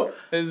 Ludo,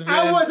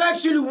 I was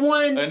actually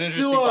one an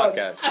interesting to.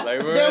 podcast.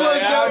 Like,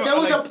 There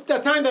was a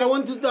time that I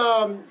went to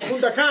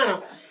Punta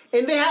Cana,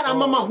 and they had a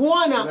Mama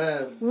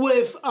Juana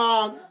with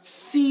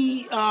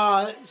sea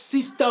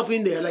stuff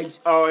in there, like.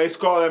 Oh, it's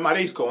called el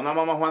marisco. Una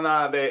Mama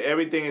Juana.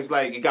 Everything is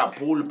like it got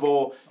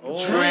pulpo,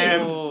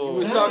 shrimp. We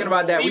was talking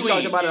about that. Seaweed. We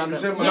talked about it on the.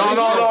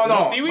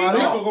 No. Seaweed?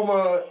 Marisco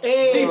como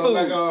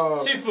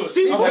Seafood. Seafood.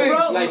 Seafood,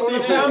 bro. Like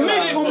seafood. A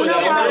mix como una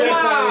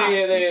palera.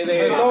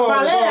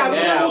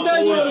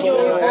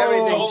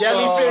 Everything.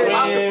 Jellyfish.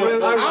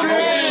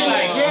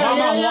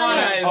 Mama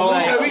Juana is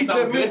like,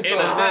 in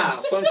a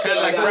sense, kind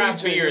of like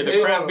craft beer,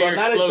 the craft beer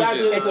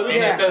explosion.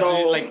 In a sense,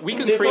 like we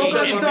could create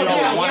anything we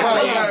want.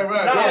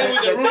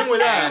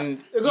 And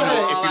you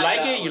know, if you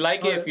like it, you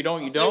like it. If you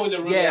don't, you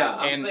don't.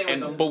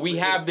 Yeah. But we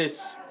have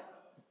this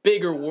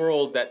bigger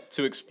world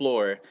to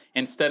explore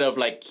instead of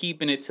like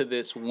keeping it to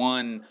this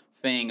one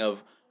thing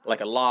of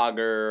like a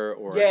lager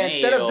or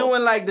instead of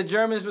doing like the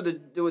Germans with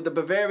the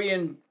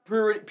Bavarian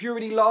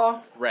purity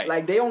law, right?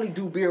 Like they only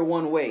do beer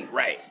one way,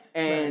 right?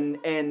 And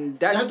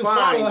that's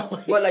fine.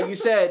 But like you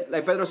said,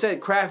 like Pedro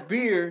said, craft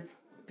beer.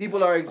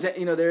 People are,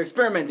 they're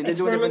experimenting. They're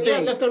doing different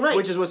things, left and right.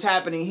 which is what's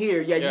happening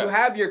here. Yeah, you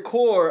have your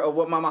core of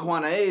what Mama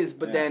Juana is,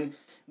 but then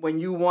when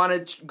you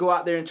want to go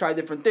out there and try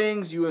different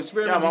things, you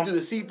experiment. You do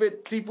the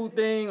seafood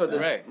thing or the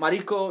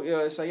marisco.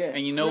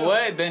 And you know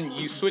what? Then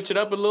you switch it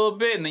up a little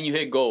bit, and then you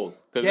hit gold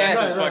because that's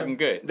just fucking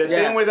good. The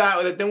thing with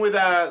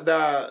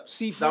the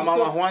seafood, the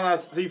Mama Juana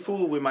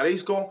seafood with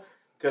marisco.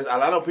 Because a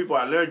lot of people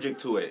are allergic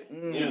to it,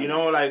 you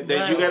know, like you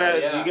get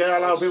a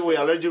lot of people with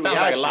allergic Sounds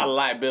reaction. like a lot of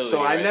liability.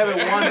 So I never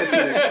wanted to. Go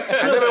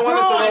that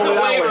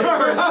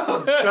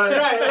way.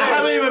 I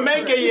haven't even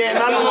make it yet.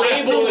 And I don't know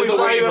the food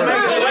before I even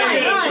make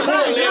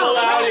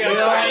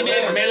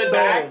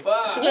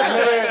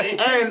it.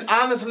 And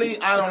honestly,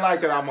 I don't like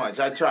it that much.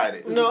 I tried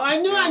it. No,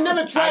 I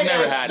never tried it.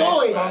 I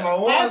saw it.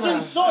 I actually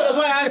saw it.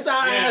 That's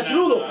why I asked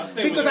Ludo.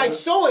 Because I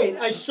saw it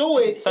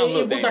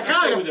in Punta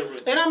Cana.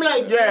 And I'm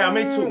like, yeah,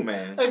 me too,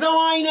 man.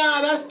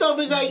 That stuff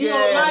is like,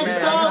 life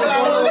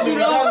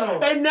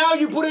stuff, and now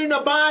you put it in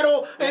a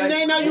bottle, and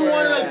then now you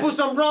want to like put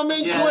some rum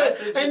into it,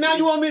 and now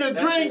you want me to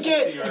drink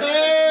it.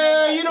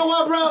 Hey, you know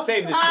what, bro?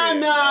 I'm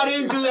not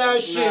into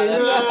that shit.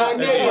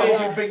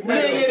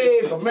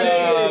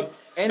 Negative.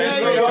 And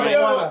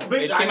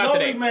it came out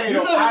today. You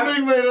know who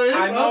Big Mado is?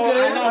 I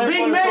know.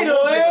 Big Mado,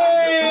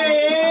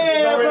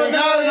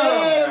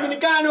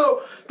 Dominicano.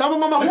 Estamos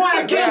Mama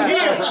Juana King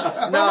here.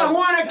 Mama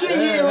Juana King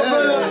here, my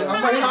brother.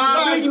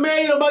 Big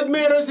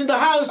Mado is in the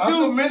house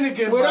too.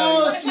 Dominican. With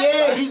us,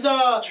 he's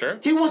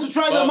he wants to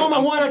try the Mama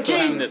Juana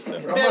King.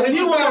 The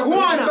new Mama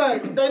Juana.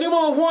 The new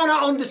Mama Juana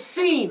on the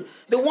scene.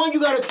 The one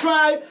you gotta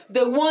try,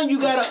 the one you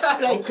gotta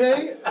like.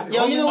 Okay.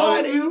 Yo, you know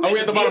what? Are we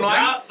at the bottom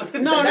line?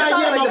 No, not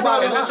yet, my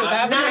brother. Is this what's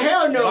happening? Not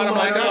hell no. Bottom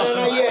line,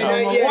 Not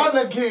yet.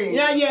 Juana King.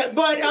 Not yet.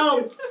 But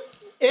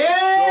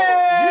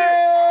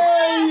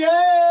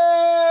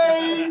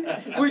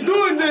we're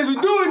doing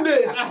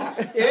this.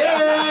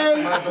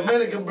 Hey. My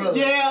Dominican brother.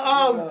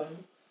 Yeah.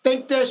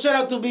 Shout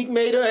out to Big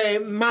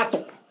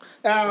Mato.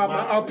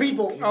 Our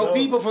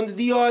people from the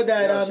DR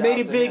that made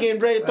it big in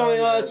reggaeton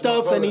and all that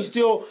stuff, and he's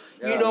still,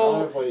 in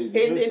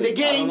the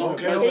game.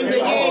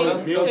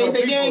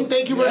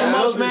 Thank you very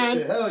much, man.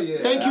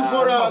 Thank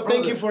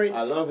you for it.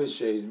 I love his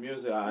shit, his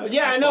music.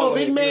 I know,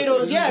 Big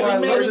Mado's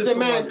the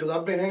man. Because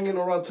I've been hanging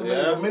around too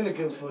many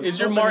Dominicans for Is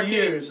so your many market,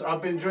 years.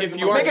 I've been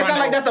drinking. Make it sound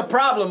like that's a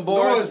problem,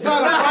 Boris. No,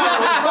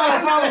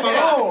 it's not a problem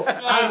at all.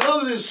 I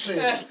love this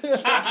shit.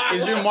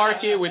 Is your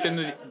market within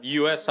the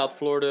U.S., South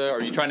Florida?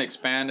 Are you trying to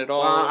expand at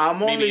all?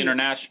 Maybe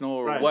international,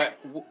 or what?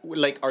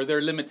 Like, are there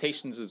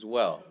limitations as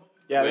well?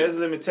 Yeah, there's a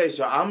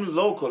limitation. I'm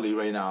locally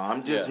right now.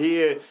 I'm just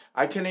here.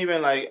 I can't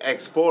even like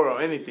export or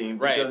anything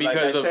because like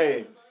I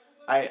say,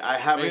 I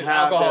haven't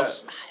had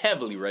alcohol's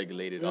heavily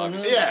regulated,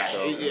 obviously.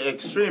 Yeah,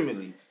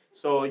 extremely.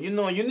 So you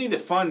need the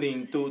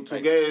funding to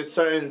get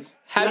certain.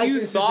 Have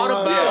you thought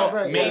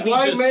about maybe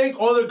why make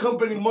other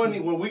company money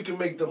when we can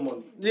make the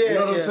money? Yeah, you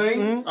know what I'm saying?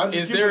 Mm-hmm. I'm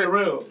just keeping it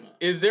real.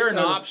 Is there an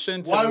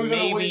option to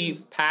maybe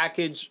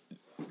package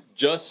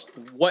just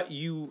what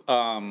you're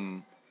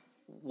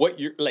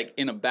like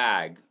in a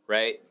bag,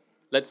 right?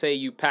 Let's say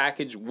you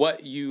package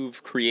what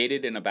you've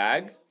created in a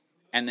bag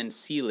and then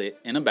seal it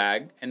in a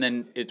bag and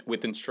then it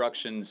with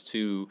instructions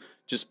to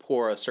just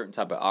pour a certain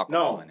type of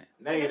alcohol in it.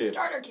 Negative. Like a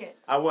starter kit.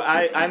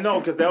 I know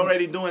because they're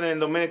already doing it in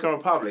Dominican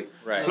Republic.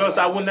 Right. Plus,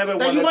 I would never.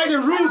 Like you buy the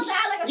roots.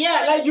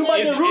 Like you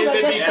buy the roots.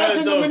 Is it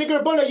because of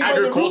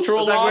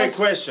agricultural laws? That's a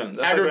great question.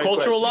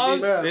 Agricultural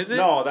laws? Is it?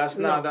 No, that's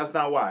not. That's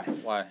not why.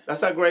 Why?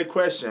 That's a great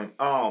question.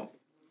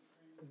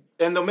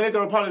 in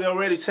Dominican Republic, they're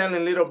already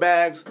selling little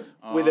bags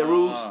with the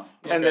roots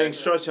and the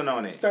instruction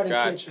on it.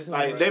 Gotcha.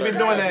 Like, they've been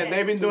doing it.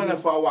 They've been doing it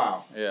for a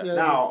while. Yeah.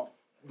 Now,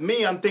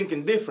 me, I'm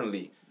thinking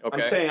differently.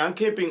 Okay. I'm saying I'm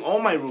keeping all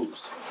my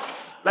roots.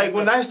 Like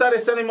when I started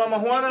selling Mama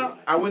Juana,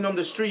 I went on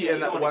the street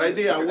and what I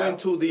did, I went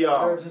to the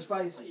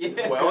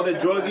where all the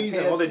druggies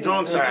and all the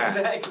drunks are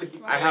at.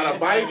 I had a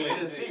bike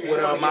with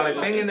a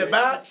maletin in the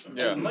back.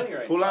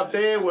 Yeah. Pull up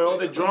there where all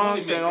the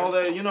drunks and all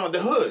the the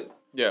hood.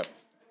 Yeah.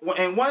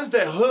 And once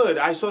the hood,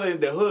 I saw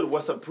that the hood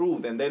was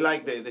approved and they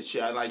liked the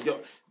shit. I like, yo,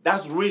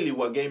 that's really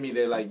what gave me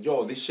the like,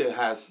 yo, this shit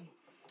has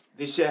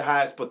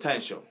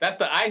potential. That's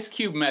the Ice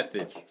Cube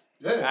method.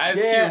 Yeah.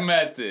 Ice Cube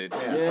method.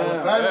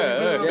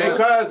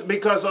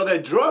 Because of the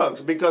drugs.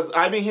 Because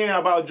I've been hearing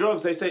about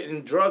drugs. They say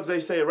in drugs,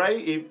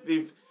 right?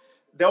 If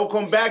they'll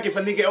come back if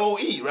a nigga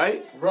OE,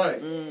 right?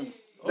 Right.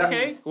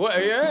 Okay.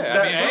 Well,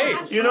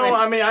 yeah.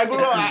 I mean,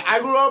 I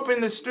grew up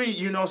in the street,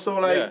 so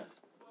like,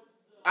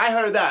 I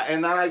heard that,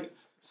 and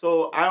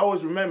so I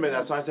always remember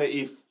that. So I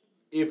say,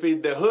 if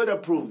the hood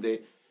approved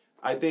it,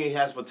 I think it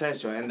has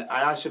potential, and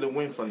I actually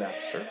win from that.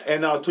 Sure.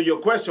 And to your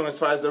question, as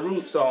far as the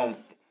roots,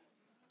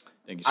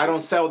 I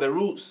don't sell the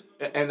roots,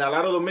 and a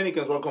lot of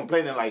Dominicans were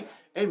complaining like,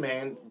 "Hey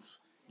man,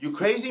 you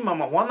crazy,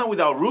 Mama Juana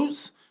without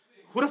roots?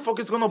 Who the fuck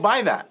is gonna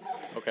buy that?"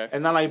 Okay.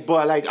 And I'm like,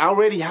 but like I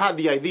already had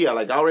the idea,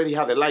 like I already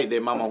had the light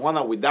there, Mama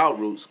Juana without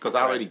roots, because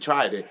I already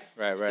tried it.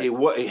 Right.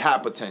 It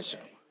had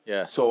potential.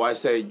 Yeah. So I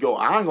said, yo,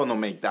 I'm gonna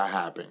make that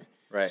happen.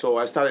 Right. So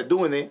I started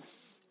doing it.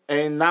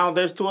 And now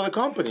there's 2 other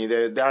companies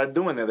that are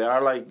doing it. They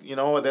are like,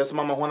 there's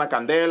Mama Juana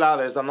Candela.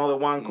 There's another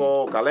one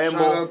called Calembo.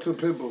 Shout out to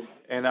Pitbull.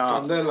 And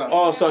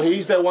Candela. So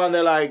he's the one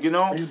that like,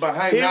 he's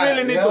behind he that.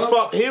 really need to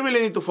fuck. He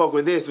really need to fuck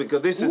with this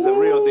because this is the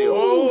real deal.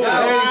 He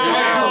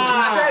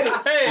said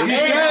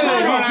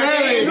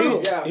it.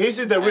 This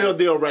is the real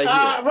deal right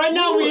here. Right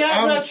now we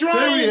have I'm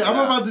serious. I'm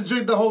about to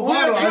drink the whole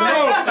bottle. It's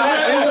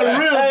a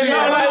real deal.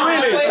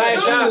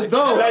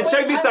 Like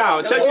check this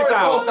out. Check this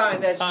out.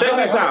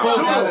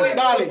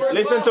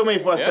 Listen to me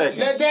for a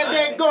second.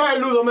 Go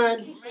ahead, Ludo,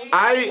 man.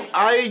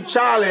 I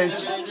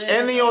challenge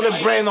any other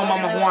brand of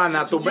Mama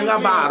Juana to bring a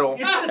bottle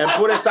and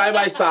put it side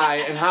by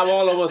side and have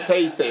all of us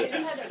taste it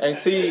and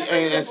see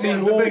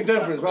who big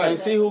difference, right? And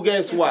see who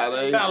gets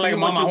what. Sounds like a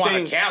Mama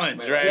Juana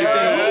challenge, right?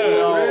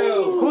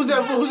 Who's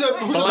the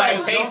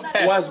taste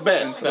test? What's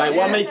best? Like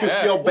what make you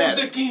feel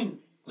better?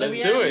 Let's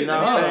do it. You know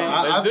what I'm saying?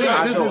 I think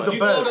this is the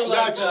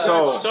best.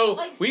 So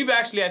we've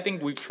actually, I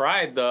think we've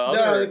tried the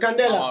other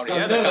Candela.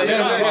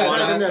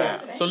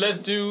 Candela. So let's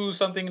do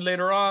something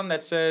later on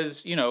that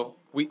says,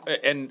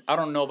 and I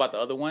don't know about the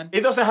other one.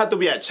 it doesn't have to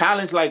be a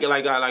challenge like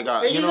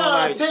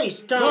a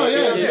taste. And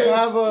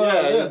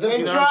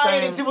try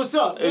it and see what's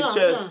up. It's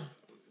just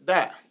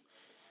that.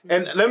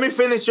 And let me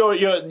finish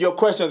your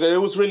question because it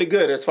was really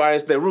good as far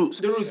as the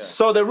roots.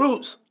 So the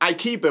roots, I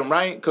keep them,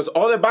 right? Because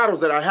all the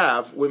bottles that I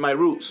have with my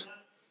roots,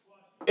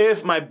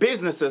 if my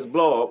businesses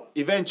blow up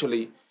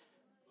eventually,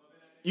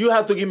 you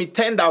have to give me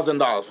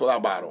 $10,000 for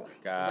that bottle.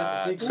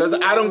 Because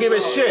I don't give a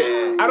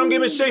shit. I don't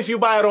give a shit if you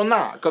buy it or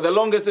not. Because the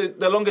longest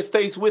it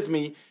stays with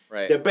me,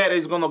 the better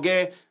it's gonna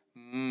get.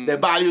 The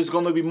value is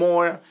gonna be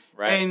more.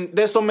 Right. And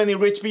there's so many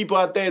rich people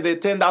out there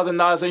that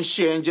 $10,000 and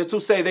shit, and just to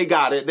say they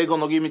got it, they're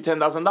gonna give me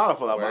 $10,000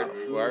 for that bottle.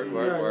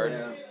 Word.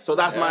 Yeah. So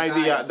that's my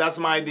idea. That's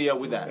my idea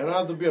with that. You don't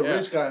have to be a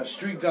rich guy. A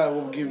street guy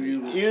will give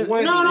you 20.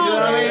 But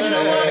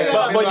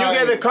you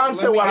get the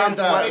concept.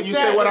 You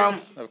say what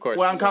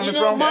I'm coming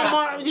from.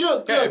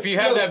 If you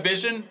have that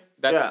vision,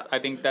 I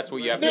think that's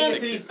what you have to stick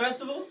to. These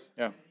festivals?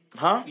 Yeah.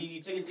 Huh?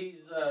 You take it to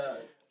these.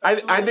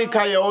 I did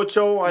Calle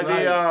Ocho. I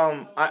did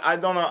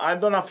I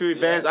done a few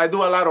events. I do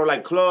a lot of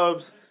like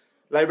clubs.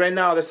 Like right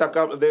now, there's a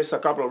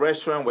couple of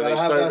restaurants where they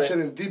have serve that it. shit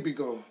in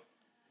Típico.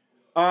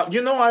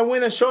 I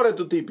went and showed it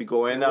to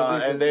Típico,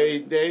 and they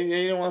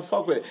didn't want to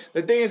fuck with it.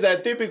 The thing is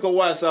that Típico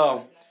was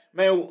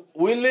man,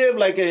 we live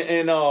like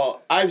in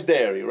Ives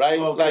Dairy, right?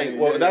 Okay,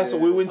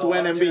 we went to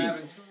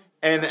NMB,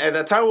 and at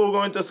the time we were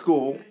going to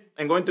school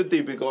and going to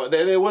Típico,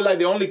 they were like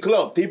the only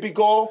club.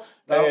 Típico.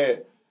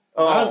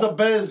 That's the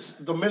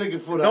best Dominican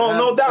food.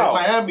 No doubt. In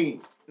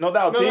Miami. No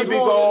doubt.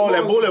 Típico,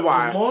 the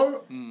Boulevard.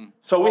 More?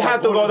 So we had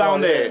to go down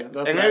there.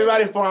 That's And right.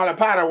 everybody from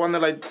Alapata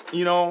wanted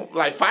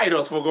like fight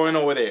us for going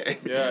over there.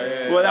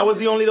 Yeah. Well, that was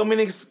the only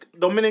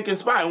Dominican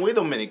spot, and we're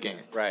Dominican.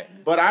 Right.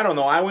 But I don't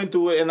know. I went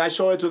to it and I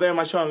showed it to them.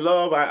 I showed them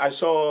love. I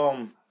saw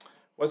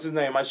what's his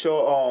name? I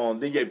showed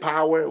DJ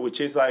Power,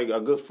 which is like a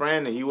good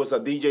friend, and he was a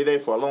DJ there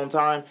for a long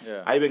time.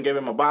 Yeah. I even gave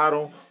him a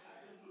bottle.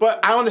 But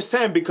I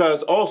understand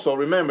because also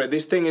remember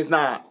this thing is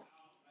not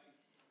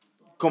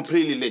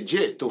completely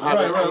legit to have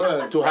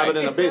it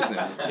in a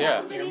business.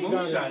 Yeah. The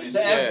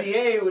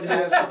FDA would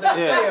have something to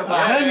say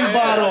about it. Henny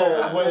bottle.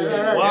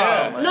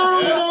 Wow.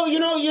 No,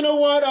 you know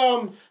what?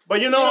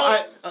 But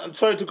I'm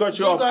sorry to cut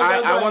you off.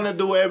 I want to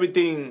do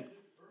everything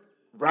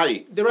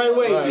right. The right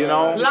way. You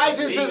know,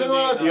 licenses and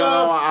all that stuff. You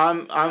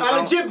know, I'm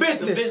a legit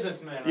business.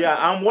 Businessman. Yeah,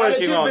 I'm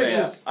working on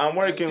business. it. I'm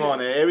working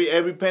on it.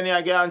 Every penny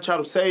I get, I'm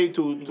trying to save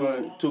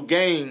to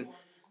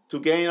to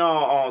gain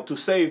to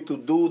save, to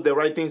do the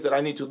right things that I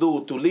need to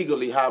do to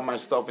legally have my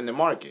stuff in the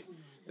market.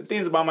 The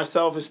things about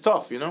myself is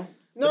tough, you know.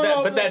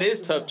 But that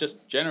is tough,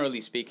 just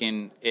generally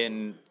speaking,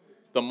 in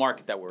the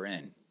market that we're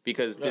in,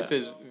 because this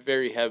is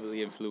very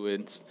heavily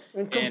influenced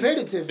and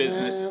competitive in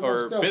business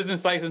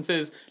business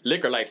licenses.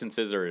 Liquor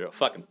licenses are a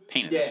fucking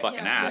pain in the fucking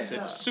ass.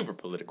 It's super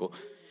political,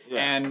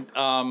 and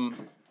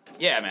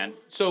man.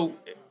 So.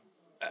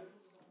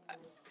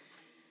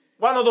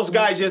 One of those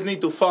guys just need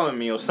to follow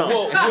me or something.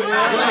 Well,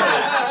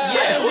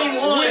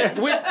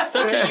 with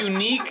such a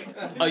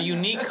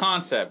unique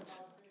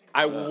concept,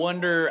 I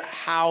wonder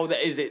how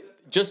that is. It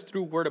just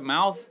through word of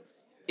mouth?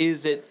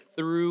 Is it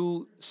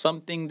through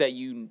something that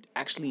you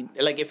actually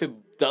like? If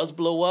it does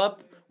blow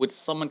up, would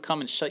someone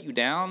come and shut you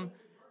down?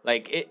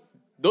 Like it.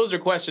 Those are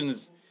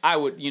questions I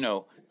would,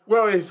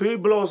 Well, if he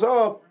blows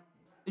up,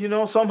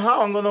 somehow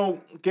I'm gonna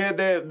get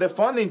the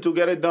funding to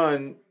get it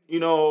done.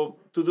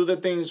 To do the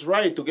things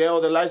right, to get all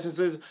the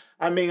licenses.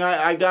 I mean,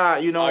 I got,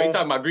 Oh, you're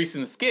talking about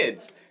greasing the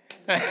skids.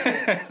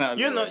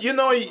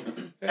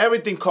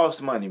 Everything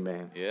costs money,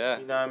 man. Yeah.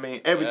 You know what I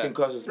mean? Everything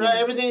costs money. Right,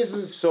 everything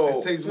is... So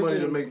it takes money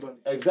to make money.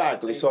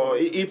 Exactly. So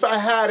if I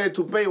had it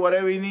to pay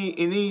whatever it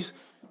needs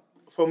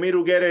for me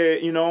to get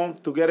it,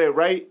 to get it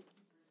right,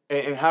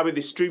 and have it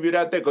distributed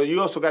out there, because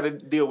you also got to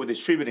deal with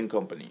distributing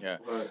company. Yeah.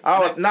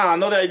 Right.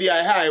 Another idea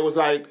I had was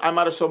like, I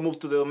might as well move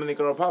to the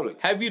Dominican Republic.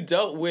 Have you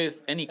dealt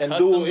with any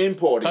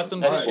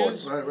customs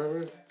issues?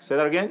 Right. Say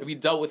that again? Have you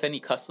dealt with any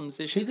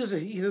customs issues?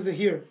 He doesn't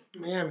hear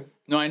Miami.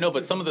 No, I know,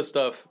 but some of the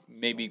stuff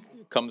maybe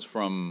comes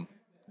from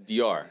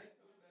DR.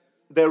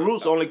 The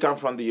roots only come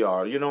from the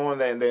yard,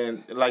 and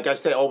then like I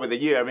said, over the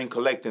year I've been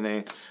collecting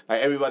it. Like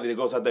everybody that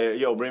goes out there,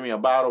 bring me a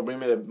bottle, bring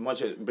me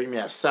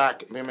a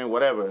sack, bring me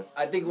whatever.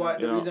 I think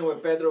the reason why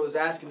Pedro was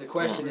asking the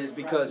question is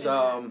because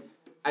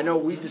I know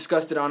we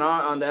discussed it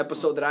on the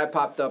episode that I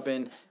popped up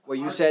in, where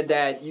you said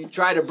that you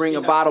try to bring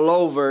a bottle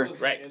over,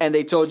 and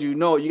they told you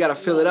no, you got to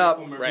fill it up.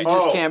 You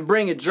just can't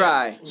bring it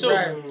dry. So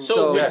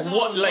yes.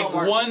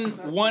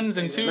 Ones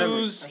and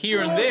twos here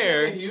and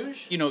there,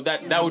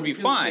 that would be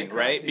fine,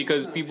 right?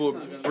 Because people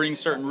bring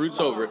certain routes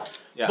over.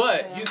 Yeah.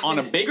 But on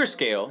a bigger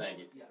scale,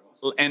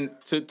 and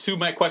to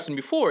my question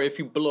before, if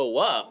you blow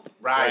up,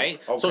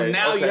 right? Okay. So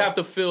now you have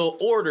to fill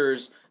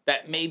orders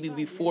that maybe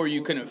before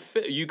you couldn't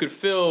you could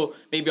fill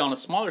maybe on a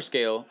smaller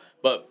scale,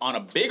 but on a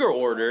bigger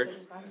order,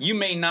 you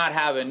may not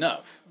have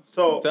enough.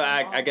 So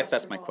I guess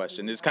that's my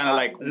question. It's kind of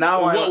like,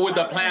 what would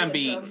the plan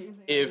be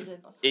if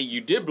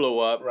you did blow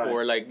up,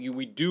 or like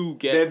we do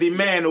get... The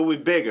demand will be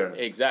bigger.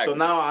 Exactly. So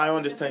now I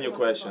understand your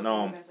question.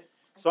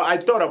 So I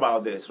thought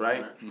about this,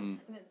 right? Mm.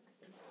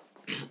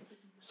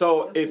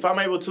 So if I'm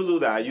able to do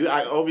that,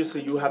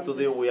 obviously you have to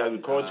deal with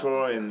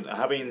agriculture and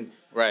having...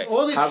 Right.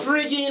 All this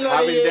freaking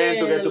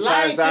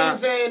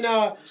license and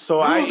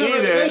so I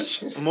either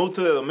move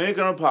to the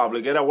Dominican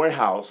Republic, get a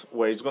warehouse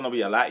where it's gonna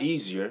be a lot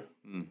easier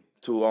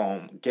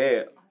to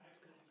get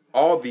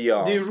all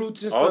the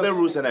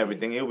roots and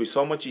everything. It'll be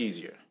so much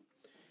easier,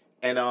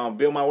 and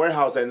build my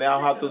warehouse, and then I'll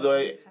have to do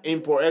an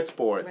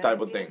import-export type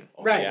of thing.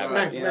 Right.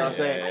 You know what I'm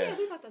saying?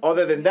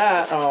 Other than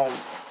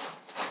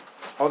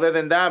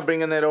that,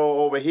 bringing it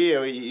all over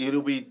here,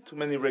 it'll be too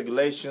many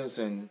regulations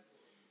and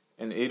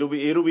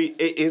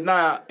it's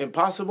not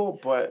impossible,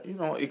 but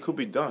it could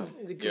be done.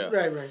 Yeah.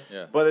 Right.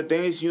 Yeah. But the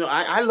thing is,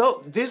 I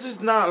love this.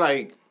 Is not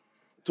like,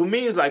 to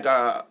me, it's like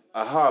a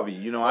hobby.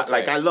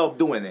 Okay. I love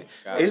doing it.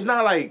 It's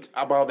not like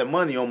about the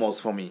money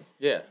almost for me.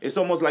 Yeah. It's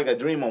almost like a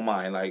dream of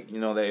mine. Like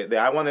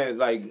I want to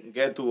like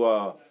get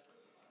to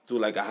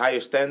like a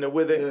higher standard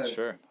with it. Yeah.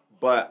 Sure.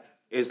 But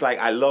it's like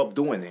I love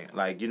doing it.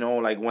 Like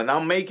like when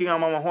I'm making a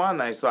Mama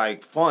Juana, it's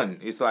like fun.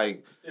 It's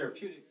like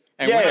therapeutic.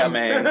 And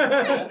man.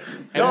 And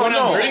when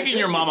I'm drinking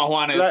your Mama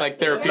Juana, it's like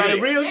therapeutic.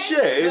 Like real shit.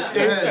 It's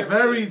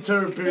very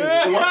therapeutic.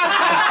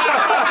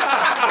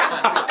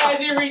 As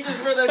he reaches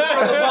for the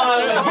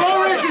bottle.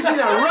 Boris is in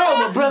a row,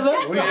 my brother.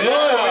 We good.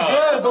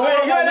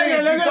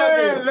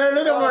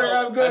 Look at Boris.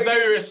 I'm good. I thought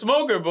you were a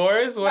smoker,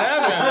 Boris. What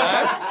happened,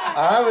 man?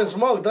 I haven't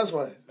smoked, that's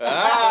why.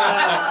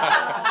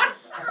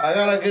 I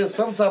gotta get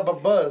some type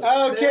of buzz.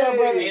 Okay,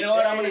 brother. You know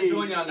what? I'm gonna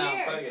join y'all now.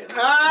 Fuck it. Busy.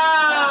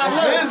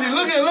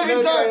 Look at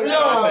that.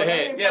 That's a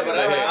hit. Yeah, but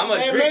I'm a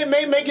drink.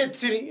 Make it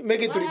titty. Make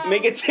it titty.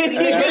 Make it titty.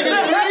 Make it titty. There's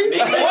a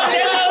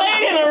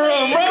lady in the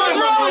room, bro. What's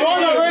wrong with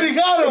you? Already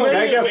got him.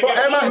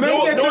 Do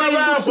it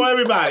around for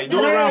everybody. Do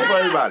it around for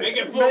everybody.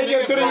 Make it for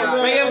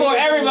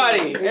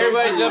everybody.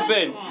 Everybody jump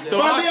in. So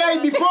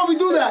before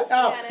we do that,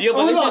 yo,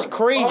 but this is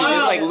crazy.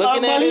 Just like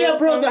looking at it. Malia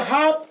brought the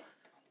hop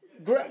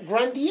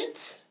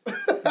gradient.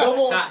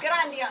 Double.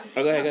 Grandian.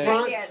 Go ahead.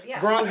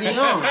 Grandian.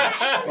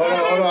 Hold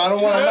on. I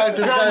don't want to light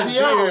this guy's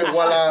beard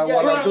while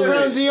I do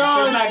this.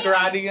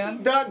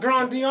 Grandian.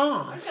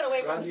 Grandian.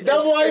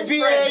 Double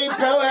IPA,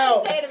 Pale Ale.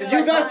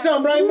 You got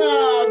some right now.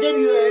 I gave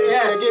you.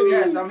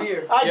 Yes, I'm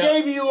here. I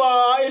gave you,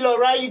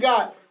 right? You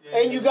got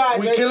And you got...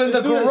 We're killing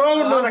the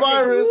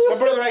coronavirus. My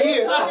brother right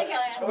here.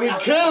 We're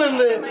killing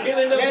it.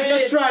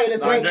 Let's try it.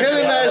 We're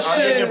killing that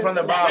shit. From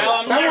the bottom. No,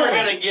 I'm never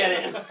gonna get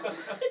it.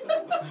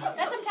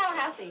 That's from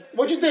Tallahassee.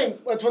 What you think?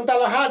 What's from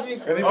Tallahassee?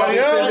 Anybody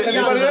else? This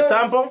is a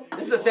sample?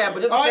 This is a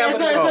sample. Just a Oh,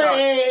 sample.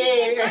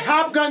 it's a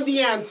Hop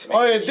Grandiant.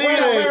 Oye,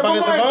 tigre, para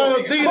que te pongan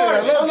los tigres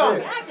Morris, de la hold on.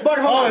 noche. But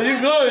hold Oh, on. you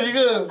good, you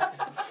good.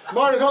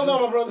 Morris, hold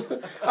on, my brother.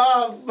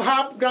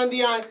 Hop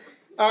Grandiant.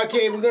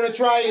 Okay, we're going to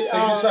try it. Take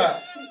a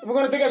shot. We're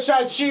going to take a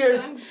shot.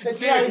 Cheers. Let's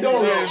see how it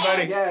goes.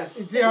 Everybody. Yes.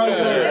 Let's see how it goes.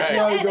 Let's see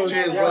how it goes.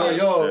 Cheers, brother.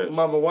 Yo,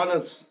 Mama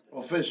Juana's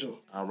official.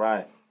 All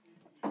right.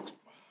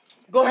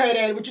 Go ahead,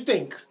 Ed. What you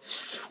think?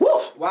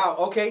 Wow.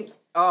 Okay.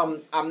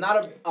 I'm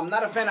not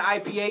a fan of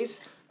IPAs.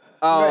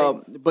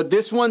 But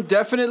this one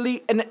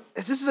definitely, and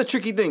this is a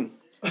tricky thing,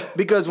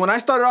 because when I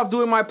started off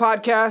doing my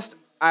podcast,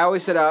 I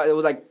always said there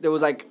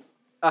was like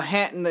a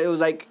hand. It was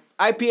like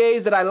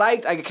IPAs that I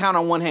liked. I could count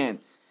on one hand,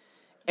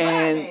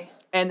 and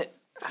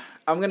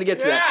I'm gonna get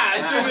to that.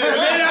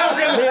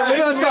 We're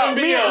gonna talk.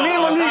 Me and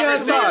Malik gonna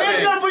talk.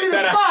 It's going to put you in the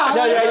spot.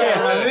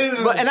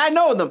 Yeah. But and I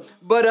know them.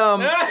 But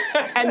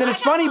and then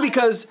it's funny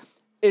because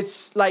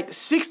it's like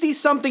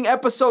 60-something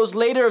episodes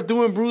later of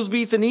doing Brews,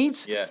 Beats, and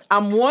Eats. Yeah.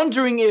 I'm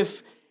wondering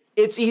if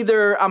it's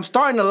either I'm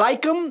starting to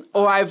like them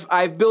or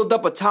I've built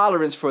up a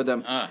tolerance for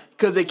them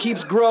because it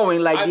keeps growing,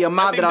 like the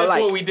amount that I like.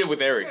 That's what we did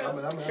with Eric.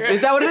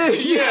 Is that what it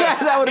is? Yeah, is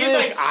that what it He's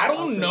is? like, I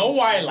don't know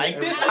why I like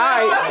this. All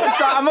right,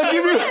 so I'm gonna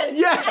give you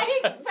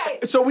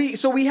Right.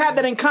 So we have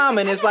that in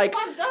common. It's like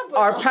fucked up with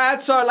our them.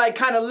 paths are like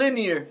kind of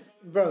linear.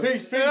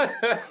 Peace. Hold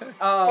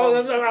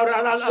on.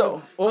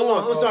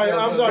 I'm sorry.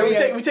 I'm sorry.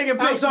 We taking I'm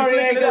pics. sorry, we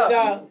Ed, flicking it because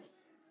up.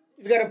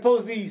 you got to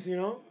post these, you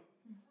know?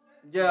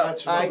 Yeah,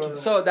 brother.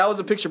 so that was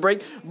a picture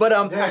break, but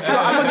so I'm gonna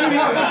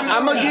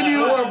give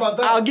you,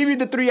 I'll give you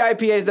the 3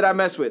 IPAs that I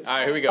mess with. All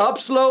right, here we go.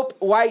 Upslope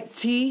White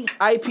Tea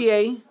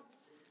IPA.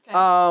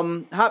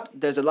 Hop.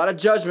 There's a lot of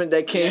judgment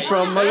that came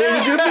from. You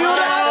can feel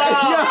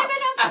that?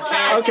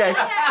 Yeah. Okay.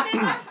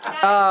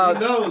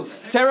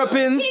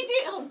 Terrapins.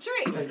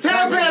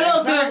 Terrapin, I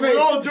love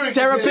Terrapin.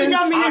 Terrapins. She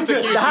got me into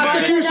it. The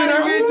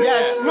Hopsecutioner.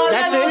 Yes,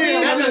 that's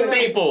it. That's a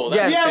staple.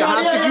 Yes, the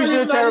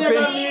Hopsecutioner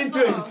Terrapin.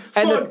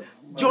 And the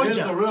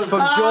Georgia. from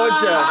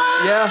Georgia.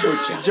 Yeah.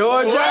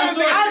 Georgia.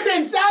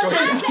 Athens.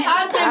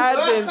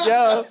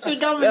 Yo.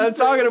 Yeah, I'm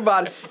talking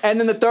about it. And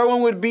then the third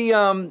one would be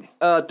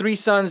Three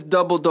Sons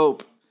Double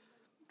Dope.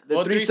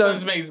 The Three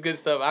Sons makes good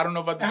stuff. I don't know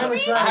about the. I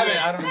haven't. brought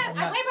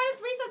it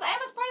 3 Sons. I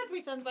was part of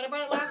 3 Sons, but I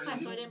brought it last time,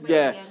 so I didn't bring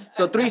it again.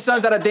 So Three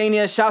Sons out of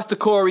Dania. Shouts to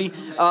Corey.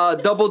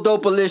 Double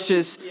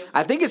Dope-alicious.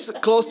 I think it's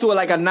close to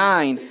like a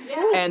 9.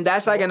 And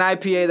that's like an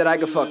IPA that I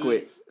could fuck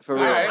with. For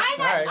real. I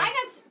got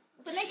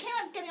when they came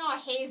up getting all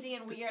hazy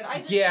and weird.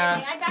 I did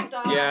I backed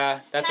off. Yeah,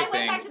 that's and the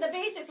thing. I went back to the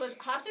basics with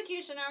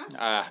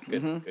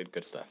Hopsecutioner.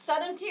 Good stuff.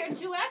 Southern Tier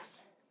 2X.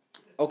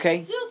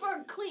 Okay.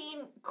 Super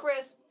clean,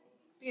 crisp,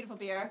 beautiful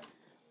beer.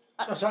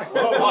 I'm sorry. We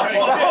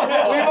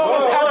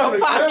almost had a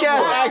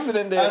podcast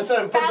accident there.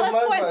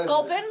 Ballast Point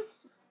Sculpin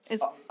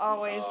is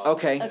always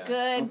Okay. a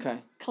good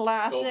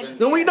classic.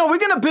 No, we're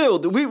gonna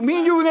build. Me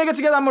and you, we're gonna get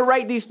together. I'm gonna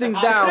write these things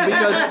down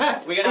because,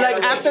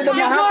 like, after the She's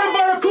not a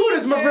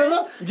Barracudas, my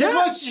brother.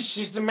 Yeah.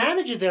 She's the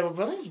manager there, my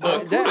brother.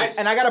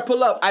 and I gotta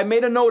pull up. I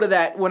made a note of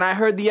that when I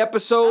heard the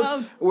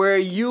episode where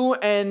you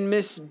and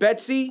Miss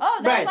Betsy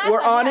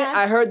were on it.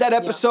 I heard that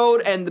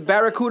episode, and the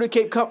Barracuda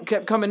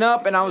kept coming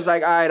up, and I was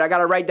like, all right, I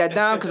gotta write that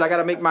down because I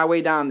gotta make my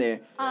way down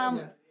there.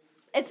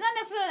 It's not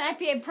necessarily an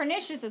IPA.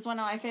 Pernicious is one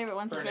of my favorite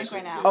ones to drink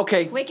right now.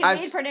 Okay. Wicked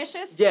Weed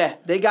Pernicious. Yeah,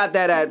 they got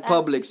that at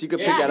Publix. You can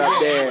pick that up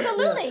there.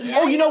 Absolutely.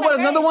 Oh, you know what?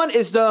 Another one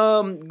is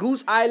the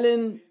Goose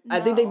Island. I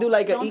think they do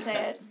like a. Don't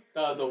say it.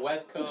 The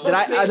West Coast.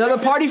 Another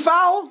party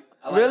foul?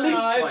 Really?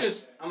 It's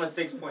just I'm a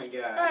 6-point guy.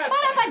 Spot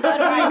up by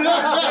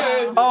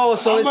Budweiser. Oh,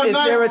 so it's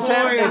their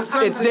attempt.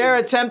 It's their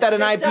attempt at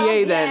an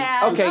IPA then.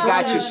 Yeah. Okay,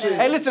 got you.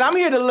 Hey, listen, I'm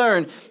here to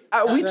learn.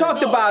 We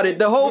talked about it.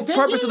 The whole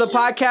purpose of the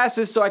podcast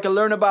is so I can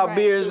learn about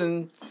beers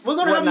and we're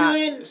gonna whatnot. have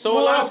you in So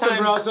more a lot of often, times,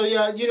 bro. So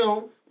yeah, you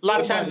know. A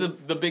lot of times the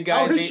big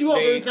I'll guys hit you up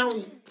every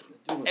time.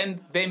 and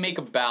they make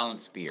a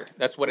balanced beer.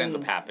 That's what ends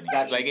up happening.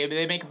 It's like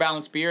they make a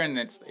balanced beer and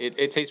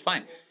it tastes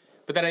fine.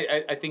 But then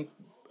I think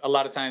a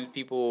lot of times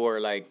people are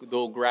like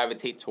they'll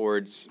gravitate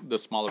towards the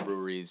smaller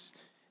breweries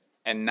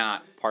and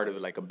not part of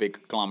like a big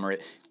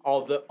conglomerate.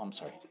 I'm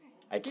sorry.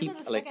 I keep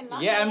like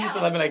I'm just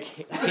like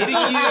hitting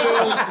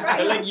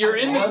you. Like you're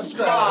in this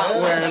spot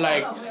where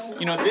like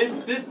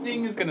this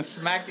thing is gonna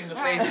smack you in the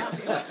face.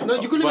 No,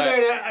 you could leave it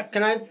there.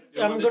 Can I?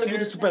 I'm gonna give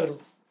this to Pedro.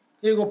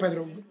 Here you go,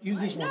 Pedro. Use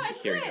this one. No,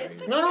 it's good. It's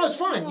good. No, it's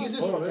fine. Use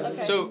this one.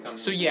 Okay.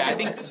 So yeah, I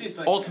think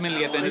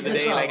ultimately at the end of the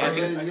day, like I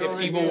think if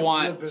people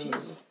want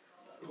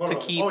to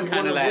keep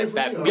kind of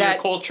that beer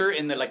culture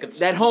in the like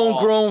that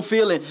homegrown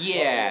feeling.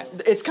 Yeah,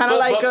 it's kind of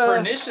like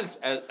Pernicious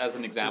as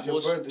an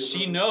example.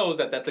 She knows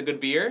that that's a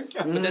good beer,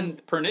 but then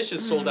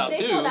Pernicious sold out They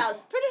too. sold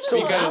out. Pernicious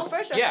sold out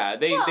for sure. Yeah,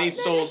 they they're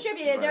sold.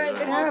 distributed. They're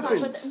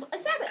exactly.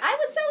 I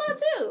would sell out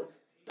too.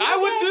 I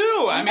would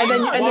too. I mean,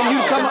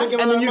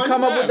 and then you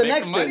come up with the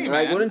next thing,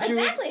 right? Wouldn't you?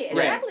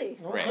 Exactly.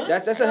 Right.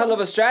 That's a hell of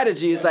a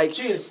strategy. It's like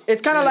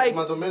it's kind of like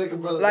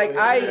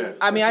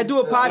I do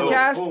a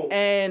podcast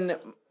and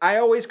I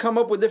always come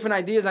up with different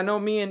ideas. I know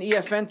me and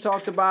EFN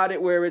talked about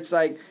it where it's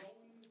like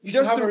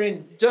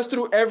just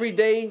through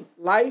everyday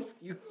life,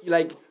 you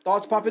like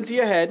thoughts pop into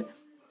your head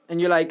and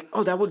you're like,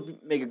 oh, that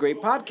would make a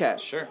great podcast.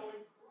 Sure.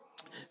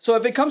 So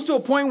if it comes to a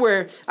point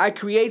where I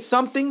create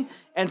something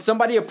and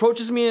somebody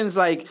approaches me and is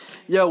like,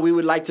 yo, we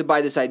would like to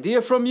buy this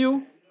idea from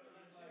you.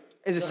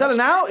 Is it selling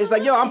out? It's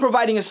like, yo, I'm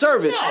providing a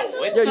service.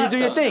 Yo, you do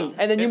your thing.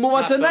 And then you move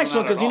on to the next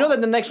one because you know that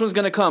the next one's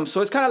going to come.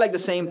 So it's kind of like the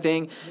same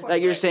thing.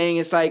 Like you're saying,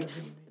 it's like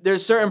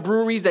there's certain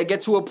breweries that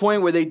get to a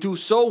point where they do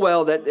so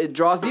well that it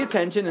draws the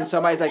attention and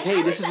somebody's like,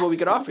 hey, this is what we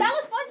could offer you. That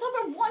was fun. Sold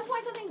for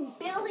 $1.something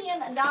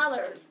billion.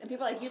 And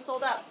people are like, you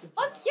sold out.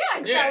 Fuck yeah,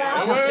 I'd sell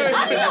out.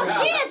 I don't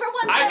care for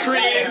 $1 billion. I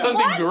created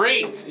something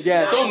great.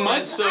 Yes. So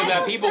much so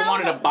that people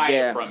wanted to buy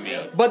it from me.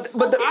 But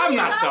I'm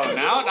not selling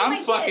out.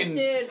 I'm fucking.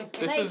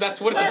 That's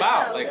what it's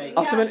about. Like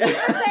ultimate.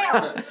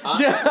 Oh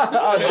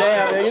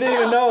damn! Man. You didn't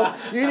even know.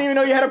 You didn't even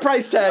know you had a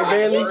price tag,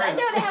 Bailey.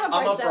 They have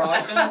a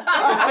price tag.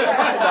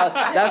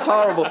 That's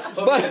horrible.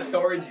 But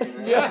storage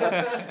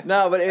unit.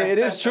 No, but it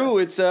is true.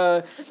 It's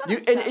and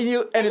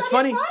it's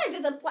funny.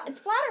 It's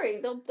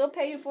flattery. They'll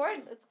pay you for it.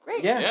 It's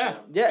great. Yeah.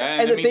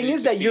 And the thing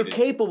is that you're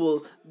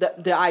capable.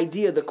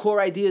 The core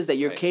idea is that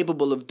you're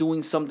capable of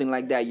doing something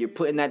like that. You're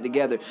putting that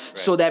together. Right.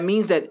 So that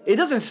means that it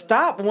doesn't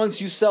stop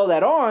once you sell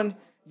that on.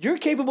 You're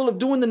capable of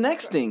doing the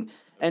next thing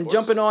and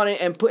jumping on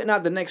it and putting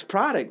out the next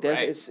product.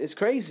 It's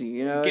crazy,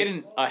 you know.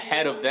 Getting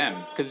ahead of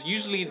them because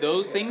usually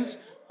those things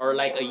are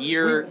like a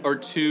year or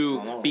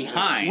two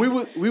behind.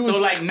 So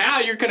like now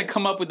you're gonna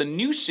come up with the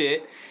new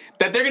shit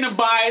that they're gonna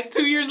buy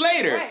 2 years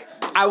later. Right.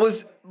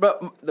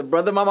 The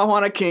brother Mama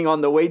Juana King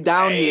on the way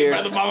down here.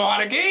 Brother Mama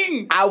Juana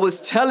King. I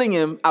was telling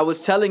him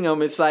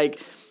it's like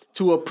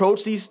to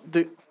approach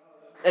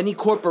any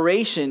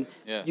corporation,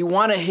 you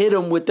want to hit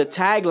them with the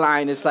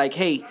tagline. It's like,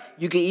 hey,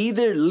 you can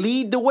either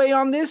lead the way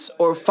on this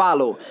or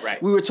follow.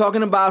 Right. We were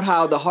talking about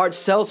how the hard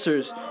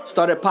seltzers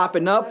started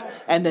popping up,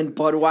 and then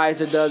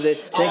Budweiser does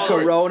it, then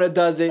Corona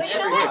does it. But you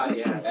know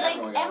what?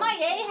 Like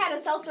MIA had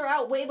a seltzer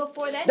out way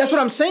before that. That's what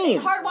I'm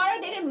saying. Hard water,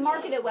 they didn't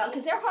market it well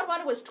because their hard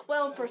water was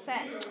 12%.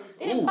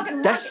 They didn't fucking market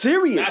it. That's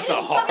serious. That's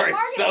a hard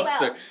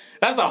seltzer.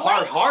 That's a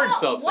hard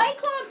seltzer. White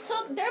Claw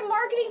took their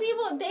marketing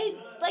people. They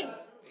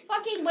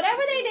fucking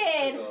whatever they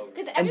did,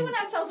 because everyone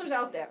had seltzers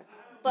out there.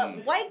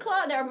 But White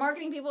Claw, their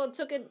marketing people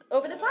took it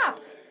over the top.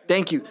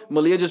 Thank you.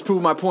 Malia just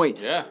proved my point.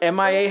 Yeah.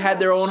 MIA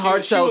had their own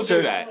hard seltzer.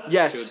 Do that.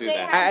 Yes.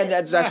 And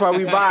that's why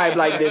we vibe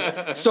like this.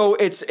 So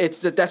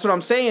that's what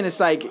I'm saying.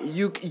 It's like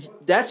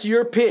that's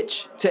your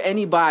pitch to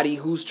anybody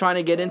who's trying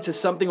to get into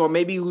something or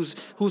maybe who's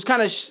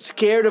kind of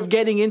scared of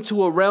getting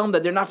into a realm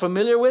that they're not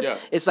familiar with. Yeah.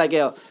 It's like,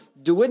 yo,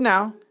 do it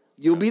now.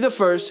 You'll be the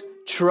first.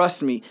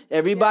 Trust me.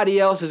 Everybody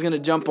else is going to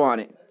jump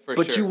on it.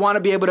 But you want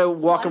to be able to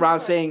walk around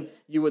saying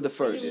you were the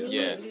first.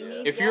 Yes.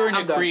 If you're in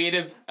a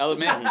creative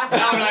element,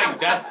 I'm like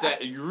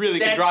that. You really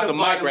can drop the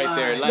mic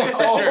right there, like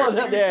for sure.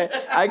 But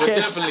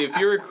definitely, if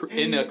you're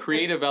in a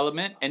creative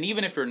element, and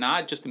even if you're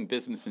not, just in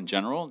business in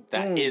general,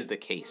 that is the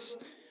case.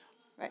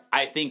 Right.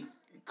 I think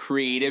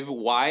creative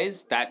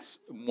wise,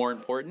 that's more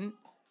important,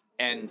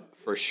 and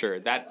for sure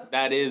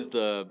that is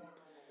the.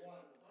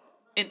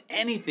 In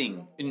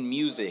anything, in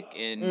music,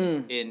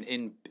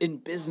 in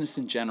business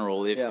in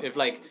general, if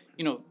like,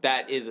 you know,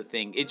 that is a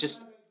thing. It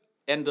just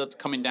ends up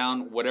coming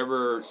down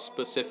whatever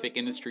specific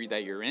industry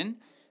that you're in.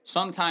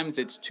 Sometimes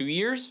it's 2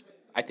 years.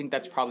 I think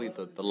that's probably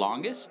the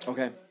longest.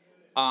 Okay.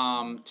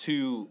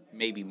 To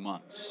maybe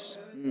months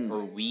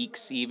or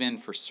weeks even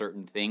for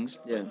certain things.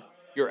 Yeah.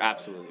 You're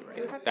absolutely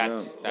right.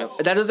 That's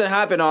that doesn't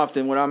happen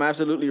often when I'm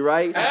absolutely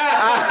right. But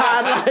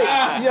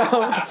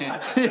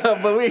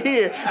we're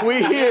here.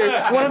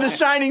 One of the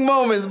shining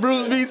moments.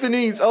 Bruce Beats and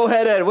Eats. Oh,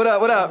 Head. What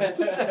up?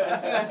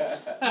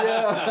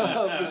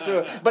 Yeah, for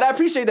sure. But I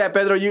appreciate that,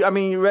 Pedro.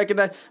 You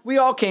recognize we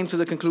all came to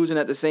the conclusion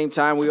at the same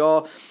time.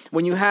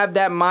 When you have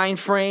that mind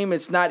frame,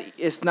 it's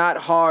not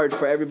hard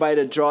for everybody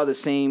to draw the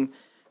same,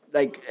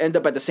 like end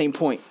up at the same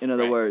point. In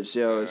other words,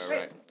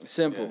 right.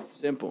 Simple.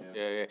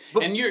 Yeah.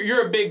 And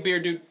you're a big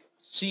beer dude.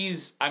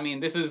 This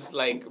is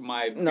like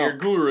my beer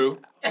guru.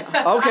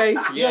 Okay.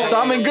 So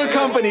I'm in good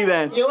company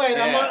then. Yo, wait,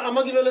 I'm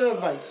gonna give you a little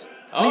advice.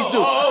 Please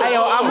do. He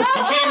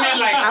came in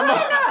like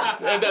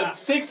the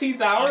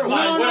 16th hour.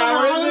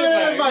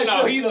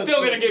 No, he's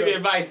still gonna give you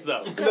advice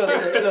though. He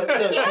wasn't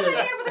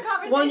here for the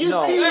conversation. When you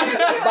see,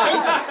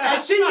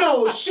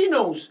 she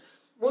knows.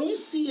 When you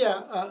see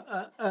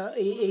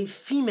a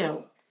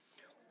female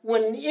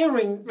with an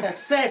earring that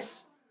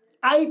says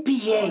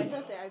IPA. It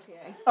does say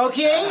IPA.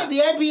 Okay, the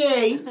IPA.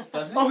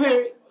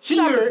 Okay, she's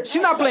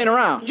not playing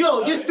around.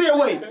 Yo, just stay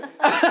away. Just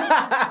stay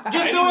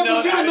away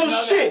because you don't know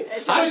shit.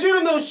 Because you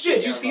don't know shit.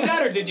 Did you see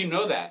that or did you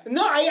know that?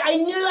 No, I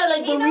knew that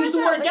like when we used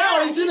to work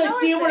out. I used to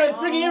see it with a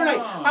freaking earring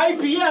like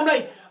IPA. I'm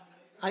like,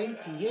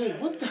 IPA?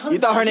 What the hell? You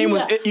thought her name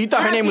was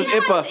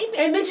Ipa.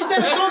 And then she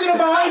started talking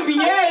about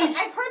IPAs.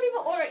 I've heard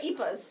people order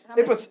IPAs.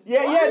 IPAs.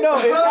 Yeah, no,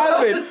 it's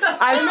happened.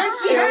 And then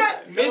she had.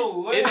 It's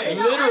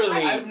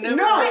literally. I've been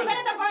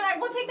at the bar like,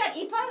 we'll take that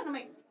IPA. And I'm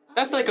like,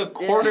 That's like a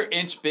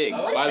quarter-inch big,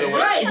 by the way.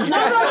 Right.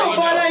 No,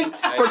 but like.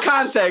 For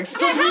context.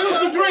 Because we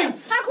used to drink.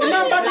 how close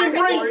Remember back in is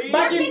Brink?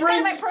 Back in my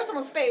Brinks.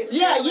 personal space.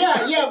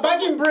 Yeah.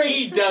 Back in Brinks.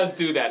 He does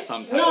do that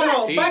sometimes.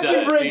 No, He back does,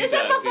 in Brinks. he This is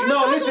does, before he No,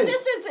 social listen.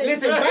 distancing.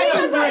 Listen, back He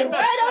in was like, Brinks.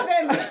 right up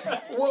in.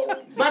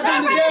 Back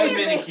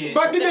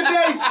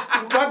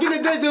in the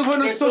days, there was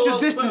no social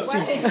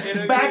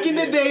distancing. Back in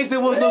the days, there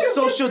was no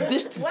social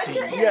distancing.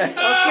 Yes.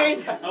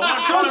 Okay?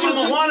 Social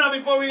distancing.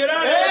 before we get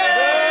out.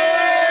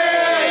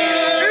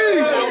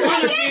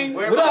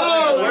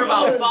 We're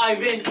about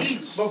 5 in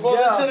each. Before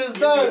this shit is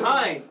done.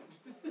 Behind.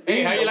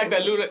 Hey, how you like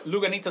that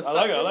Luganita sauce?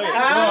 I like it.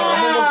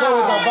 I'm gonna go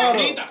with that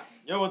bottle.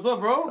 Yo, what's up,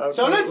 bro?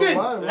 So listen,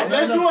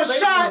 let's do a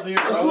shot.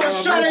 Let's do a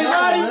shot,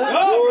 everybody.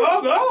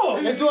 Go.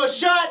 Let's do a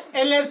shot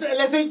and let's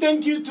say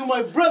thank you to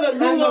my brother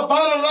And the Lula.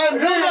 bottom line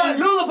is.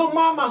 Lula from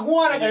Mama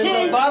Juana And the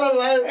King. bottom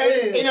line And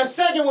in is. a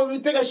second, when we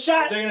take a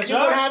shot, Taking a you're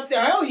shot? gonna have to.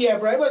 Hell yeah,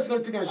 bro! Everybody's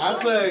gonna take a I'm shot.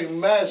 playing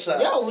mad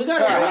shots. Yo, we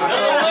gotta.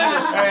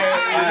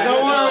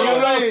 Don't worry, You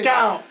lost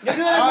count. This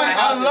is like my. I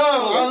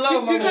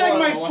love This is like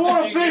my 4th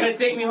or You're gonna 5th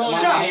take me home.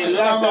 shot. You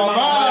gotta say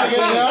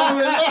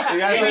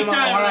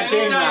Mama Juana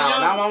King now.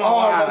 Not Mama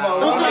Juana.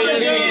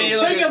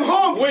 Take him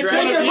home. Take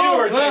him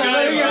home.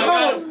 Take him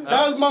home.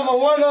 That was Mama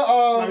Juana.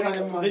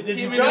 Did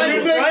you Your try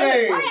it?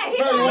 nickname.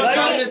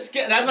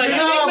 That's my You're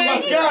not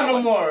Mascara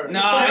no more. No,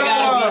 I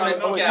gotta be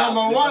Mescal.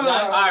 Mama Juana.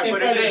 Alright, for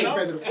today.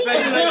 Pedro.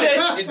 Special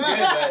edition. It's good,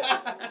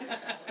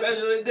 but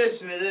special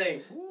edition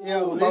today.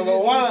 Yo, Mama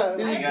Juana.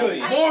 this is good.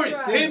 Morris,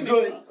 This is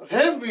good.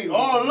 Heavy.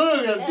 Oh,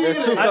 look at There's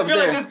this. two I cups feel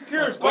like there. this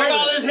cure's Where'd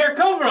all this hair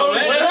come from,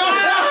 man? He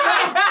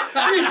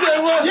said,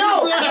 what? Yo,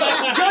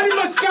 Johnny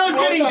Mescal's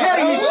getting hair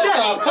in his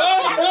chest.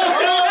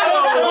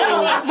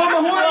 Mama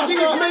Juana King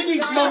is making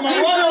Mama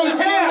Juana's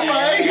hair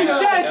in his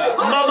chest.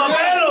 Mama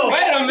Bello.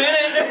 Wait a minute.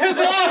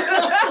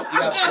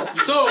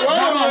 So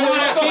Mama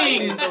Juana King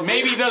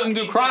maybe doesn't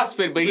do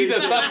CrossFit, but he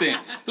does something.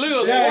 Look at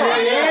those.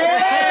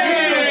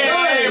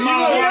 Hey,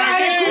 Mama Juana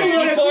King.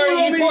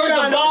 He pours a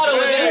bottle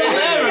in there.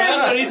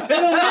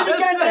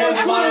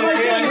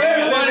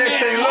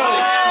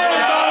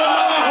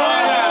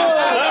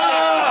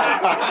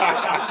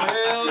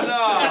 Hell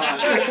no.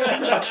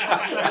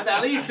 That's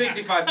at least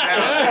 65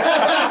 pounds.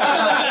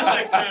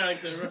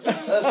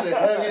 That shit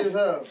heavy as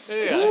hell.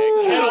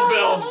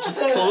 Kettlebells,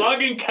 just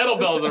plugging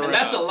kettlebells around.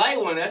 That's a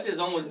light one. That shit's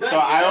almost done. So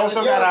I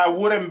also got a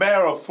wooden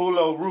barrel full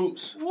of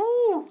roots.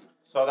 Woo.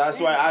 So that's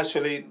why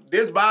actually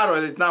this bottle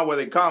is not where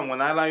they come. When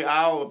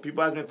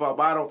people ask me for a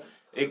bottle,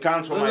 it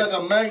comes from Looks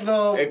like a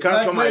Magnum. it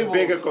comes from my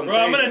bigger container. Bro,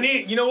 I'm gonna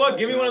need. You know what?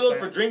 Give me one of those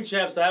for Drink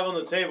Champs to have on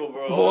the table,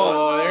 bro.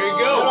 Oh, there you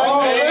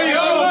go. There you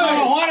go.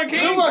 Mama Juana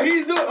King. Look what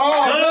he's doing. No.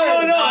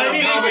 I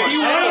need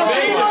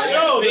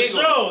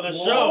the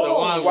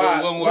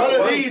show. One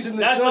of these in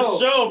the That's show. the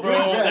show, bro.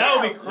 Drink Champs. That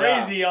would be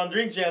crazy on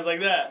Drink Champs like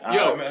that.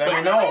 Yo, let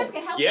me know.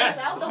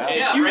 Yes.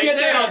 Yeah, You right get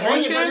there. that on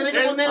Drink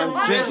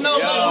Champs? No,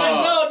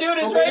 dude,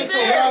 it's right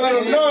there. Let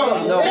him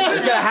know. No,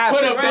 it's gonna happen.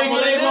 Put a big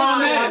label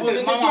on that. It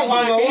says Mama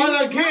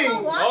Juana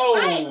King. Juana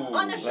King.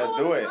 On the show. Let's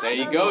do it. There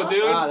you go,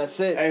 dude. Ah, that's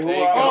it. Hey, who There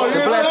you are go. The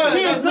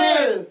blessing. Cheers,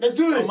 man. Let's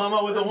do this.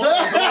 Mama with the one. Look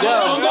at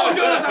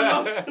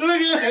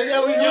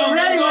We're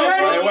ready.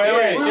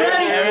 Wait.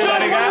 Ready?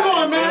 Everybody got Come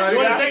on, man. You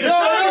wanna take a Yo,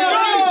 shot?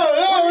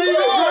 where you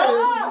going?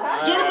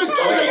 Get him a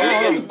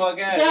scoop. Fuck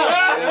out.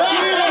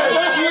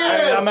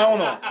 Cheers. Dame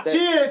uno.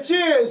 Cheers.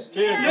 Cheers.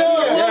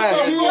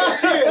 Yeah.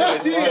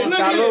 Cheers. Look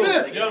at this.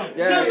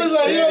 Chip is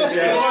like, yo.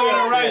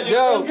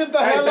 Yo, Let's get the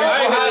hell out.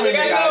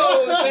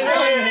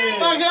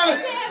 I got it.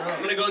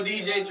 I'm gonna go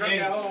DJ Trump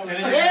at home.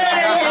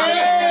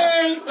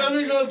 Hey. Let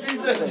me go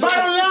DJ.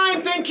 Bottom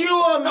line, thank you,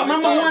 Mama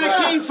Juana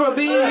Kings, for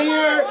being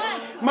here.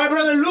 My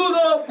brother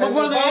Ludo, my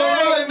brother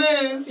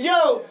Eric.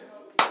 Yo,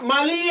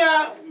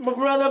 Malia, my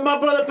brother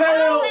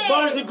Pedro,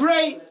 Bars the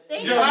Great.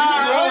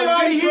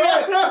 Everybody here.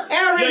 Eric.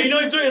 Yeah, you know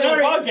he's doing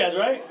another podcast,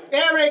 right?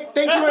 Eric,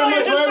 thank you very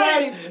much for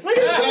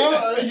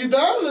everybody. You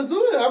done? Let's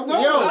do it. I'm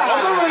done. Yo,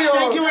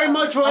 thank you very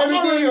much for I'm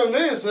already everything. on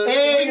this.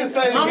 Hey,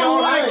 Mama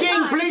Juana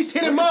King, please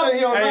hit him up. Hey,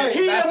 Hit him up.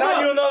 That's how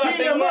you know that Hit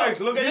thing him up. works.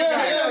 Look at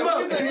Yeah, Hit him up.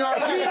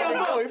 yeah. Hit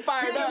him up. he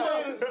fired up.